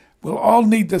baptized. We'll all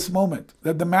need this moment,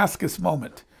 the Damascus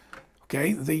moment,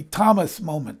 okay, the Thomas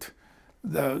moment,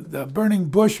 the burning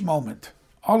bush moment,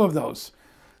 all of those,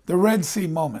 the Red Sea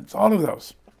moments, all of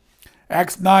those.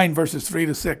 Acts 9, verses 3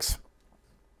 to 6.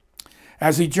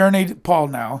 As he journeyed, Paul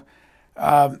now,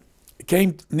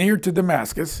 came near to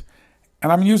Damascus.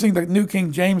 And I'm using the New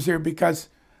King James here because,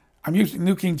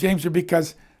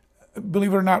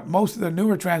 believe it or not, most of the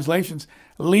newer translations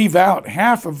leave out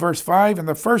half of verse 5 and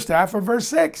the first half of verse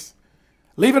 6.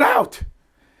 Leave it out.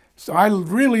 So I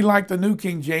really like the New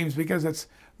King James because it's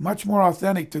much more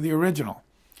authentic to the original.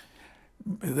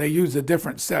 They use a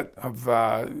different set of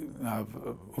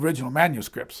original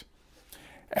manuscripts.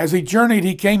 As he journeyed,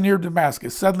 he came near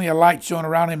Damascus. Suddenly a light shone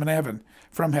around him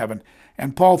from heaven.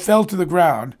 And Paul fell to the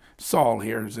ground, Saul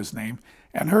here is his name,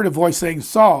 and heard a voice saying,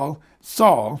 Saul,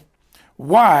 Saul,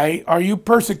 why are you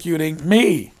persecuting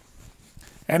me?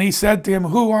 And he said to him,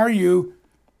 who are you,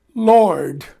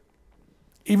 Lord?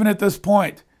 Even at this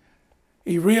point,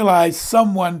 he realized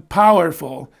someone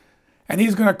powerful, and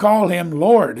he's going to call him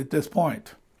Lord at this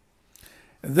point.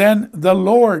 Then the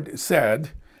Lord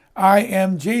said, I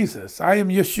am Jesus, I am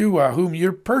Yeshua, whom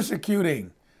you're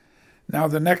persecuting. Now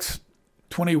the next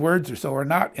 20 words or so are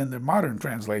not in the modern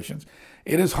translations.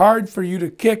 It is hard for you to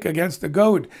kick against the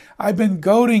goad. I've been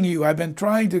goading you. I've been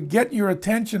trying to get your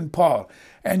attention, Paul,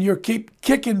 and you keep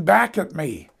kicking back at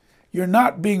me. You're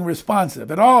not being responsive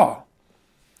at all.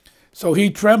 So he,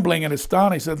 trembling and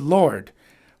astonished, said, Lord,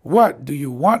 what do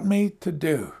you want me to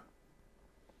do?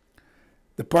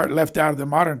 The part left out of the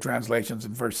modern translations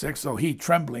in verse 6, so he,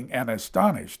 trembling and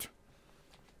astonished.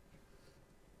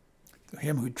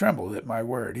 Him who trembled at my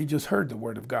word. He just heard the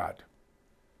word of God.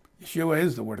 Yeshua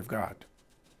is the word of God.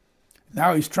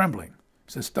 Now he's trembling.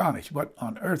 He's astonished. What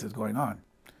on earth is going on?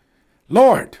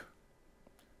 Lord.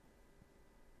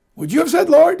 Would you have said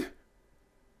Lord?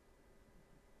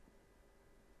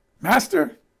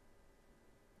 Master?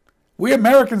 We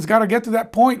Americans got to get to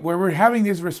that point where we're having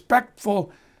these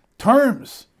respectful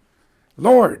terms.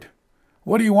 Lord,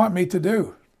 what do you want me to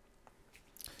do?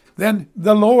 Then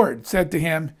the Lord said to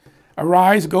him,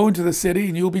 arise, go into the city,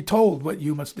 and you'll be told what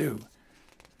you must do.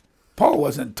 Paul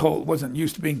wasn't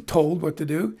used to being told what to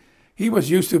do. He was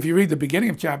used to, if you read the beginning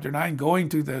of chapter 9, going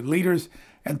to the leaders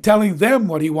and telling them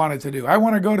what he wanted to do. I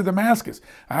want to go to Damascus.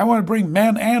 I want to bring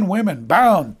men and women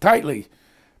bound tightly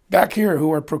back here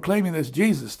who are proclaiming this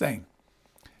Jesus thing.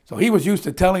 So he was used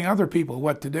to telling other people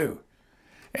what to do.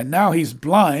 And now he's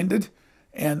blinded,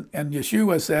 and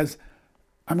Yeshua says,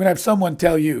 I'm going to have someone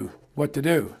tell you what to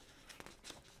do.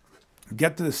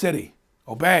 Get to the city.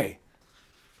 Obey.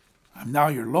 I'm now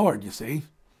your Lord, you see.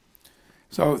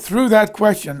 So through that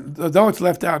question, though it's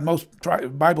left out in most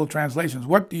Bible translations,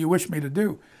 what do you wish me to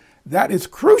do? That is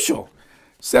crucial.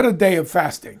 Set a day of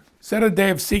fasting. Set a day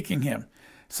of seeking him.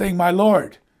 Saying, my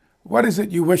Lord, what is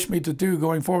it you wish me to do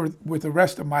going forward with the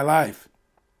rest of my life?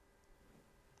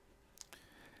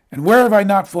 And where have I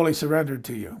not fully surrendered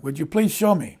to you? Would you please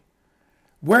show me?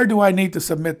 Where do I need to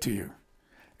submit to you?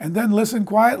 And then listen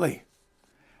quietly.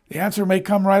 The answer may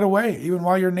come right away, even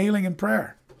while you're kneeling in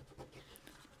prayer.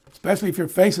 Especially if your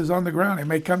face is on the ground. It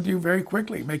may come to you very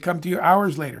quickly. It may come to you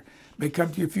hours later. It may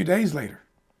come to you a few days later.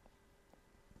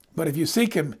 But if you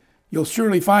seek him, you'll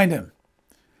surely find him.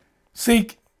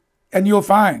 Seek and you'll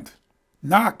find.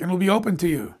 Knock and it'll be open to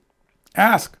you.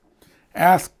 Ask.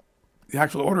 Ask. The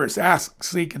actual order is ask,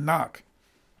 seek, and knock.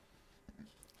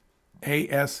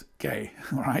 A-S-K,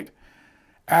 all right?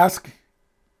 Ask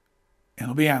and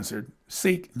it'll be answered.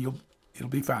 Seek and it'll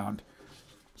be found.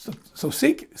 So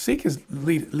seek is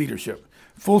leadership.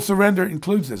 Full surrender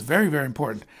includes this. Very, very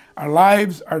important. Our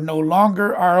lives are no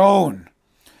longer our own.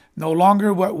 No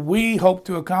longer what we hope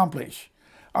to accomplish.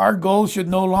 Our goals should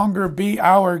no longer be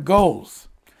our goals.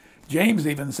 James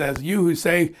even says, you who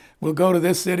say, we'll go to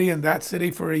this city and that city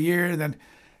for a year, and then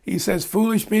he says,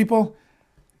 foolish people,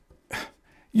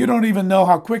 you don't even know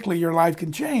how quickly your life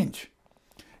can change.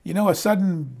 You know, a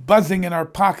sudden buzzing in our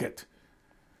pocket,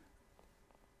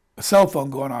 a cell phone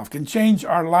going off, can change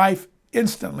our life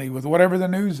instantly with whatever the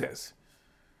news is.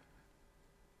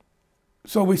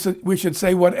 So we should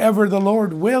say, whatever the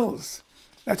Lord wills.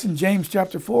 That's in James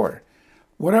chapter 4.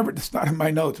 Whatever, it's not in my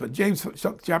notes, but James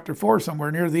chapter 4, somewhere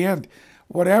near the end.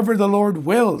 Whatever the Lord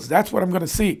wills, that's what I'm going to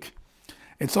seek.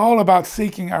 It's all about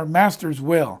seeking our Master's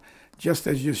will, just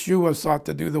as Yeshua sought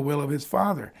to do the will of his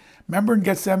Father. Remember in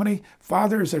Gethsemane,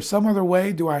 Father, is there some other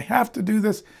way? Do I have to do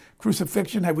this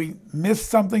crucifixion? Have we missed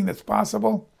something that's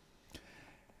possible?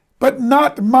 But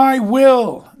not my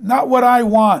will, not what I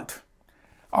want.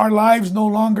 Our lives no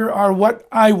longer are what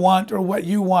I want or what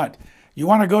you want. You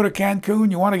want to go to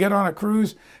Cancun? You want to get on a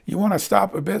cruise? You want to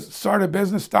start a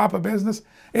business, stop a business?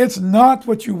 It's not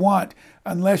what you want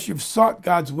unless you've sought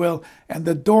God's will and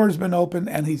the door's been opened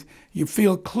and you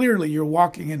feel clearly you're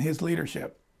walking in his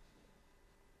leadership.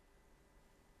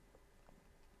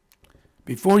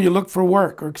 before you look for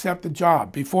work or accept a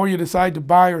job, before you decide to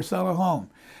buy or sell a home,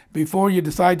 before you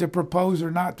decide to propose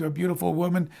or not to a beautiful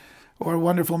woman or a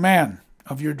wonderful man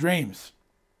of your dreams.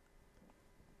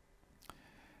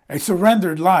 A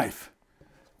surrendered life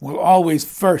will always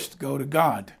first go to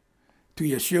God, to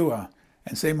Yeshua,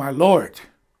 and say, my Lord,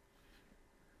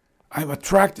 I'm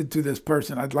attracted to this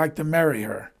person. I'd like to marry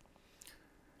her.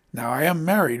 Now, I am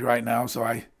married right now, so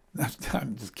I'm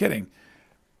just kidding.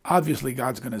 Obviously,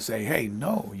 God's going to say, hey,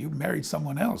 no, you married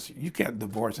someone else. You can't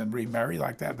divorce and remarry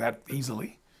like that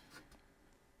easily.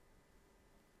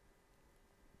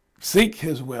 Seek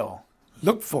his will.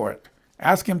 Look for it.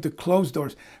 Ask him to close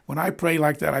doors. When I pray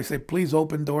like that, I say, please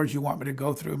open doors you want me to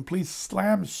go through, and please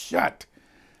slam shut,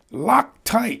 lock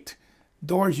tight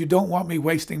doors you don't want me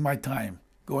wasting my time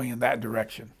going in that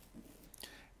direction.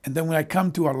 And then when I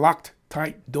come to a locked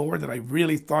tight door that I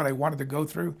really thought I wanted to go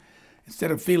through,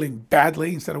 instead of feeling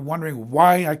badly, instead of wondering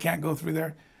why I can't go through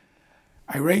there,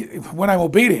 when I'm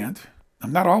obedient,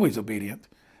 I'm not always obedient,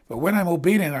 but when I'm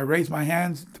obedient, I raise my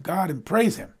hands to God and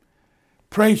praise him.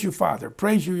 Praise you, Father.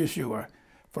 Praise you, Yeshua,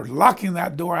 for locking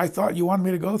that door I thought you wanted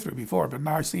me to go through before, but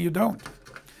now I see you don't.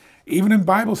 Even in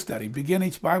Bible study, begin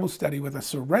each Bible study with a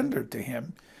surrender to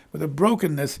him, with a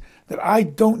brokenness that I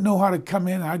don't know how to come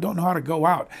in, I don't know how to go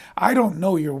out. I don't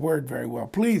know your word very well.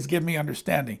 Please give me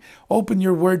understanding. Open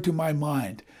your word to my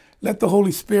mind. Let the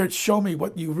Holy Spirit show me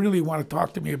what you really want to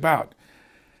talk to me about.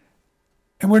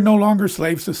 And we're no longer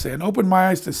slaves to sin. Open my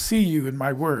eyes to see you in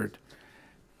my word.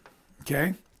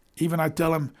 Okay? Even I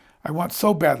tell him, I want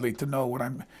so badly to know what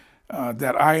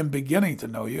that I am beginning to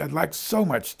know you. I'd like so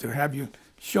much to have you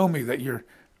show me that you're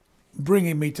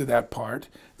bringing me to that part.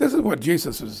 This is what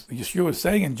Yeshua is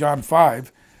saying in John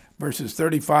 5, verses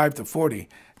 35 to 40.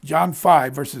 John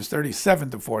 5, verses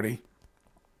 37 to 40.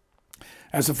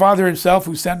 As the Father himself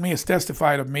who sent me has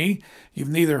testified of me, you've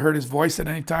neither heard his voice at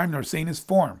any time nor seen his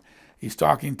form. He's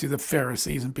talking to the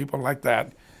Pharisees and people like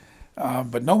that.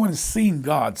 But no one has seen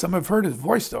God. Some have heard his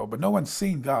voice, though, but no one's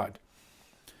seen God,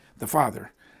 the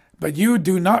Father. But you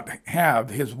do not have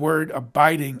his word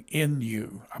abiding in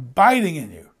you. Abiding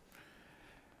in you.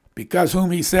 Because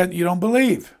whom he sent, you don't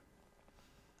believe.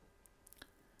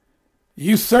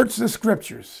 You search the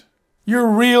scriptures. You're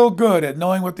real good at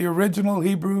knowing what the original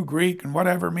Hebrew, Greek, and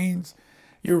whatever means.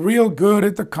 You're real good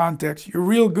at the context. You're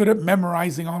real good at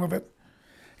memorizing all of it.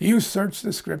 You search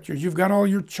the scriptures. You've got all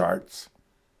your charts.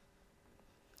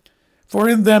 For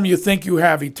in them you think you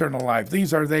have eternal life.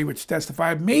 These are they which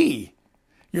testify of me.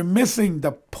 You're missing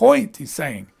the point, he's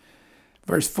saying.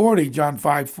 Verse 40, John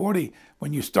 5:40.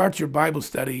 When you start your Bible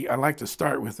study, I like to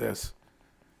start with this.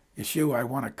 Yeshua, I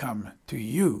want to come to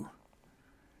you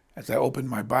as I open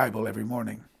my Bible every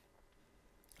morning.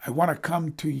 I want to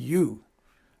come to you.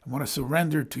 I want to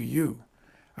surrender to you.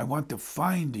 I want to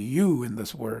find you in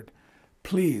this word.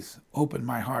 Please open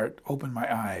my heart, open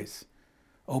my eyes,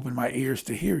 open my ears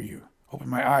to hear you. Open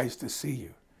my eyes to see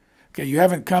you. Okay, you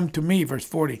haven't come to me, verse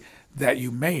 40, that you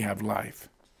may have life.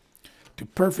 To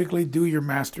perfectly do your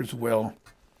master's will,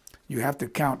 you have to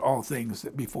count all things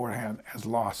that beforehand as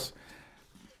loss.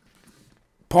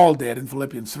 Paul did in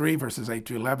Philippians 3, verses 8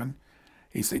 to 11.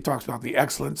 He talks about the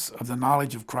excellence of the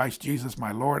knowledge of Christ Jesus,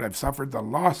 my Lord. I've suffered the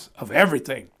loss of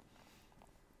everything.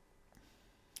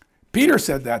 Peter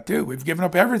said that too. We've given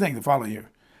up everything to follow you.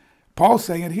 Paul's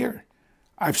saying it here.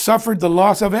 I've suffered the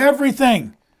loss of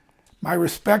everything. My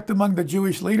respect among the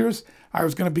Jewish leaders. I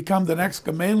was going to become the next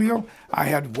Gamaliel. I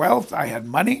had wealth. I had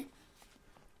money.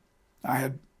 I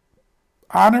had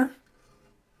honor.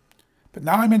 But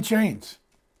now I'm in chains.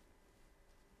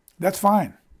 That's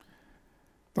fine.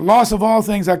 The loss of all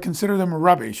things, I consider them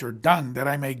rubbish or dung, that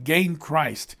I may gain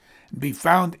Christ and be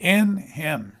found in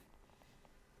him.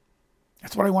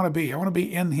 That's what I want to be. I want to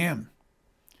be in him.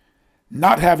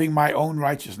 Not having my own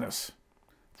righteousness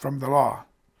from the law,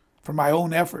 from my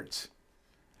own efforts.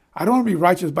 I don't want to be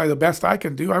righteous by the best I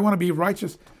can do. I want to be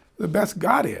righteous the best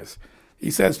God is. He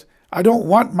says, I don't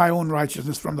want my own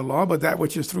righteousness from the law, but that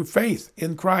which is through faith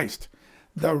in Christ.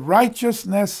 The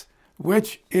righteousness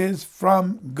which is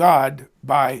from God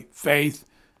by faith,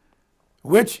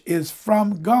 which is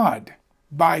from God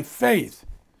by faith.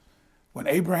 When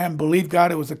Abraham believed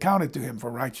God, it was accounted to him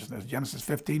for righteousness. Genesis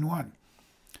 15:1.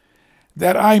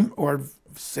 That I'm, or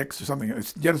 6 or something,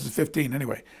 it's Genesis 15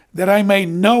 anyway, that I may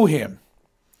know him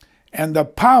and the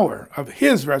power of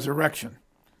his resurrection.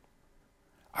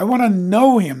 I want to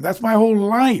know him. That's my whole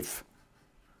life.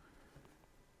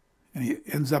 And he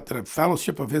ends up to the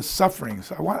fellowship of his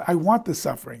sufferings. I want the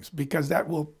sufferings because that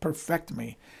will perfect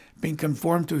me, being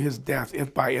conformed to his death,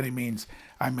 if by any means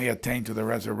I may attain to the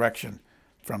resurrection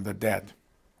from the dead.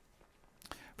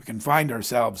 We can find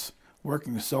ourselves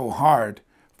working so hard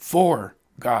for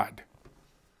God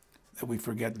that we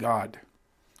forget God.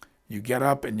 You get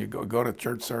up and you go to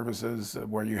church services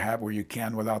where you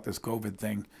can without this COVID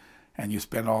thing, and you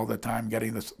spend all the time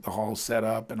getting the hall set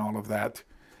up and all of that,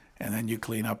 and then you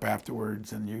clean up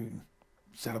afterwards and you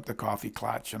set up the coffee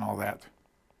clutch and all that,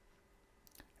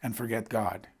 and forget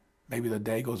God. Maybe the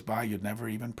day goes by you never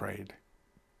even prayed.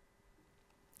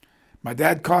 My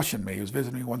dad cautioned me. He was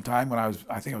visiting me one time when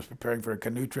I think I was preparing for a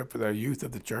canoe trip for the youth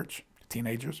of the church,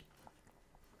 teenagers.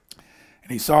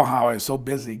 And he saw how I was so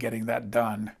busy getting that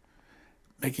done,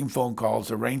 making phone calls,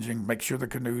 arranging, make sure the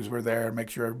canoes were there, make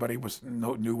sure everybody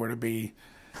knew where to be.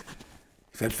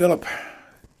 He said, Philip,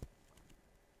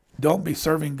 don't be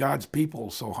serving God's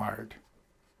people so hard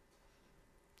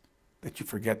that you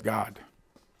forget God.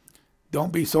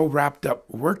 Don't be so wrapped up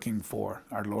working for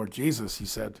our Lord Jesus, he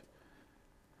said,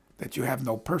 that you have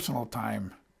no personal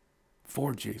time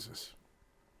for Jesus.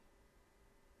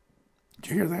 Did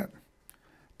you hear that?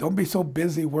 Don't be so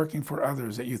busy working for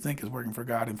others that you think is working for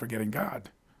God and forgetting God.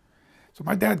 So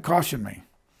my dad cautioned me.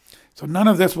 So none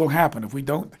of this will happen if we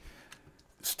don't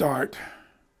start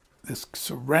this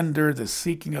surrender, this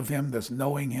seeking of him, this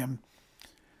knowing him.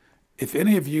 If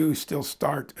any of you still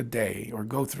start a day or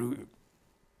go through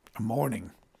a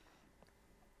morning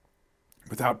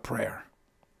without prayer,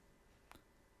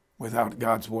 without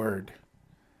God's word,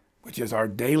 which is our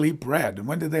daily bread. And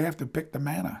when did they have to pick the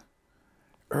manna?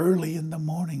 Early in the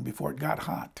morning before it got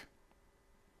hot.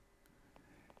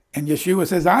 And Yeshua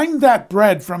says, I'm that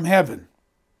bread from heaven.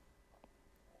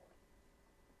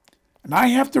 And I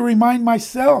have to remind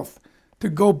myself to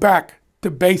go back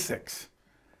to basics.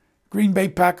 Green Bay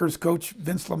Packers coach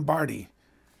Vince Lombardi,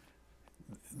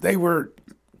 they were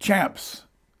champs,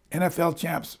 NFL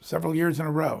champs, several years in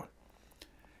a row.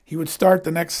 He would start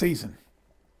the next season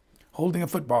holding a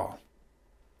football.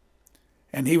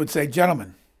 And he would say,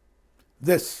 gentlemen,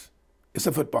 this is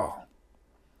a football.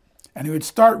 And he would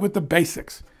start with the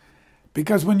basics.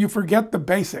 Because when you forget the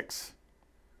basics,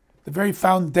 the very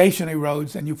foundation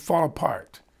erodes and you fall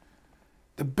apart.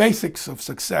 The basics of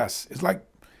success is like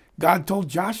God told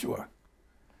Joshua.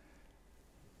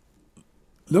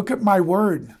 Look at my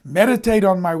word. Meditate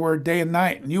on my word day and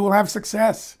night, and you will have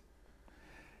success.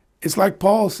 It's like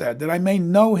Paul said, that I may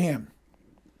know him.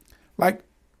 Like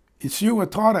Yeshua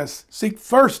taught us, seek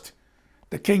first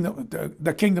the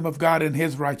kingdom of God and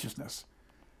his righteousness.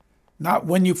 Not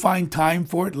when you find time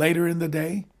for it later in the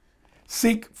day.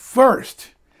 Seek first.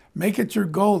 Make it your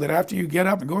goal that after you get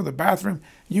up and go to the bathroom,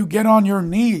 you get on your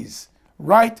knees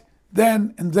right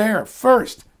then and there.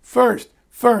 First. If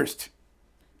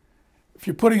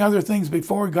you're putting other things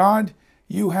before God,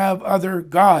 you have other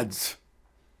gods.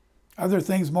 Other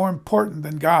things more important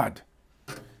than God.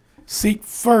 Seek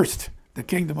first the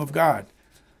kingdom of God.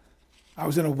 I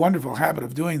was in a wonderful habit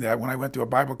of doing that when I went to a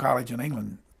Bible college in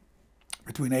England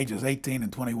between ages 18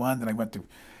 and 21. Then I went to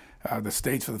the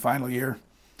States for the final year.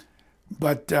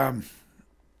 But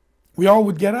we all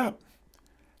would get up.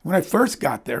 When I first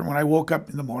got there, when I woke up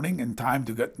in the morning in time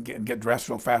to get dressed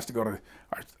real fast to go to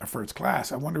our first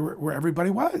class, I wondered where everybody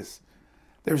was.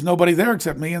 There was nobody there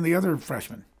except me and the other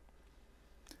freshmen.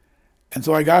 And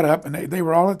so I got up, and they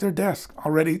were all at their desk,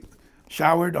 already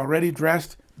showered, already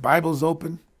dressed, Bibles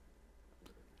open.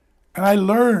 And I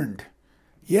learned,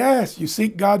 yes, you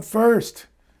seek God first.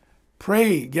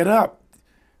 Pray, get up,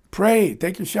 pray,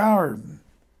 take your shower,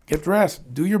 get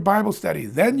dressed, do your Bible study.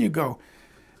 Then you go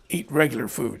eat regular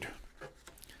food.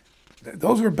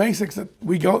 Those were basics that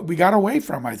we got away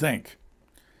from, I think.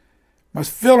 Must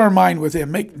fill our mind with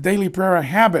him, make daily prayer a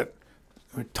habit.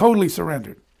 We're totally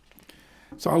surrendered.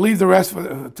 So I'll leave the rest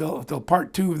till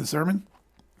part 2 of the sermon.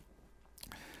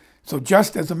 So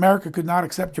just as America could not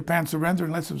accept Japan's surrender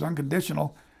unless it was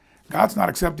unconditional, God's not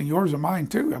accepting yours or mine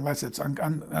too unless it's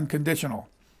unconditional.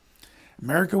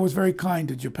 America was very kind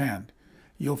to Japan.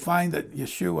 You'll find that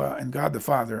Yeshua and God the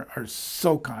Father are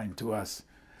so kind to us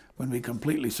when we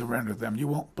completely surrender them. You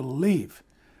won't believe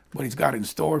what he's got in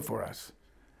store for us.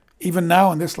 Even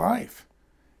now in this life,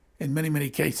 in many, many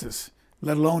cases,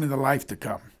 let alone in the life to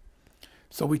come.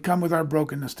 So we come with our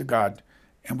brokenness to God,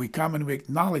 and we come and we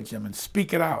acknowledge him and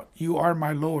speak it out. You are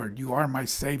my Lord. You are my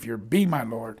Savior. Be my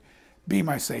Lord. Be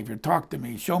my Savior. Talk to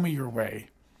me. Show me your way.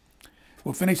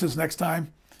 We'll finish this next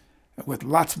time with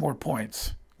lots more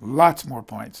points. Lots more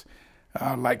points.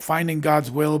 Like finding God's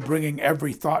will, bringing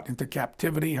every thought into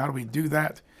captivity. How do we do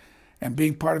that? And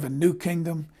being part of a new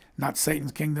kingdom, not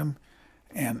Satan's kingdom.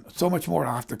 And so much more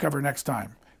I'll have to cover next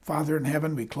time. Father in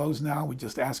heaven, we close now. We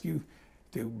just ask you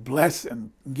to bless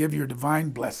and give your divine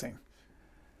blessing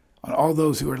on all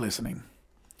those who are listening.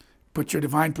 Put your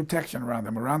divine protection around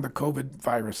them, around the COVID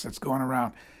virus that's going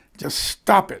around. Just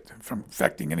stop it from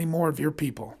affecting any more of your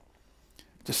people.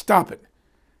 Just stop it.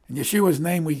 In Yeshua's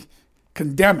name, we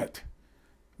condemn it.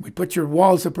 We put your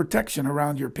walls of protection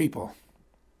around your people.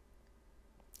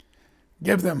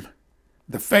 Give them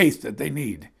the faith that they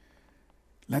need.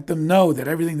 Let them know that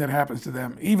everything that happens to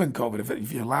them, even COVID,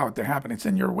 if you allow it to happen, it's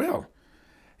in your will.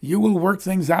 You will work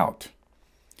things out,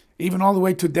 even all the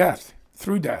way to death,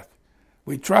 through death.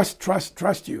 We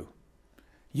trust you.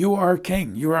 You are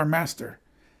king. You are master.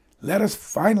 Let us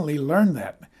finally learn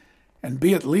that and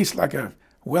be at least like a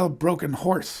well-broken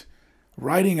horse,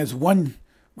 riding as one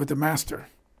with the master,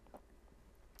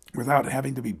 without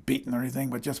having to be beaten or anything,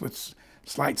 but just with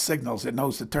slight signals. It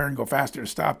knows to turn, go faster, to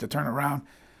stop, to turn around.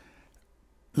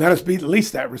 Let us be at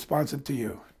least that responsive to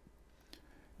you.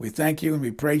 We thank you and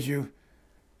we praise you.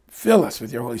 Fill us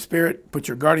with your Holy Spirit. Put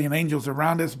your guardian angels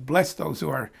around us. Bless those who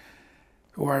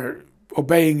are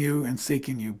obeying you and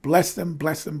seeking you. Bless them,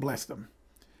 bless them, bless them.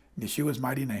 In Yeshua's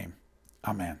mighty name.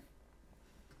 Amen.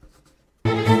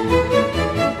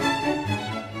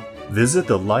 Visit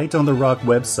the Light on the Rock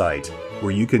website,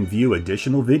 where you can view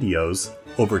additional videos,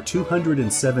 over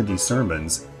 270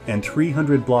 sermons, and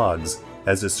 300 blogs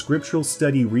as a scriptural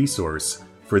study resource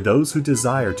for those who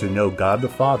desire to know God the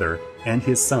Father and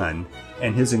His Son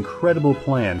and His incredible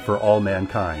plan for all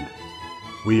mankind.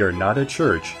 We are not a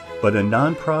church, but a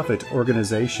non-profit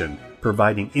organization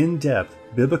providing in-depth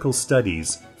biblical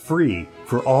studies free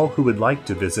for all who would like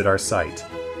to visit our site.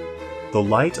 The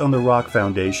Light on the Rock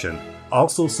Foundation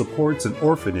also supports an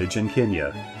orphanage in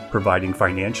Kenya, providing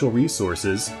financial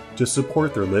resources to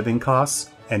support their living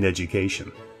costs and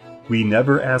education. We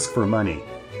never ask for money.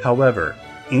 However,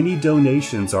 any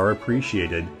donations are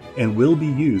appreciated and will be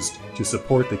used to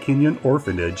support the Kenyan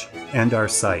orphanage and our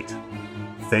site.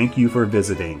 Thank you for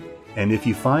visiting, and if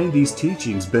you find these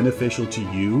teachings beneficial to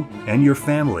you and your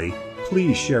family,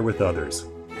 please share with others.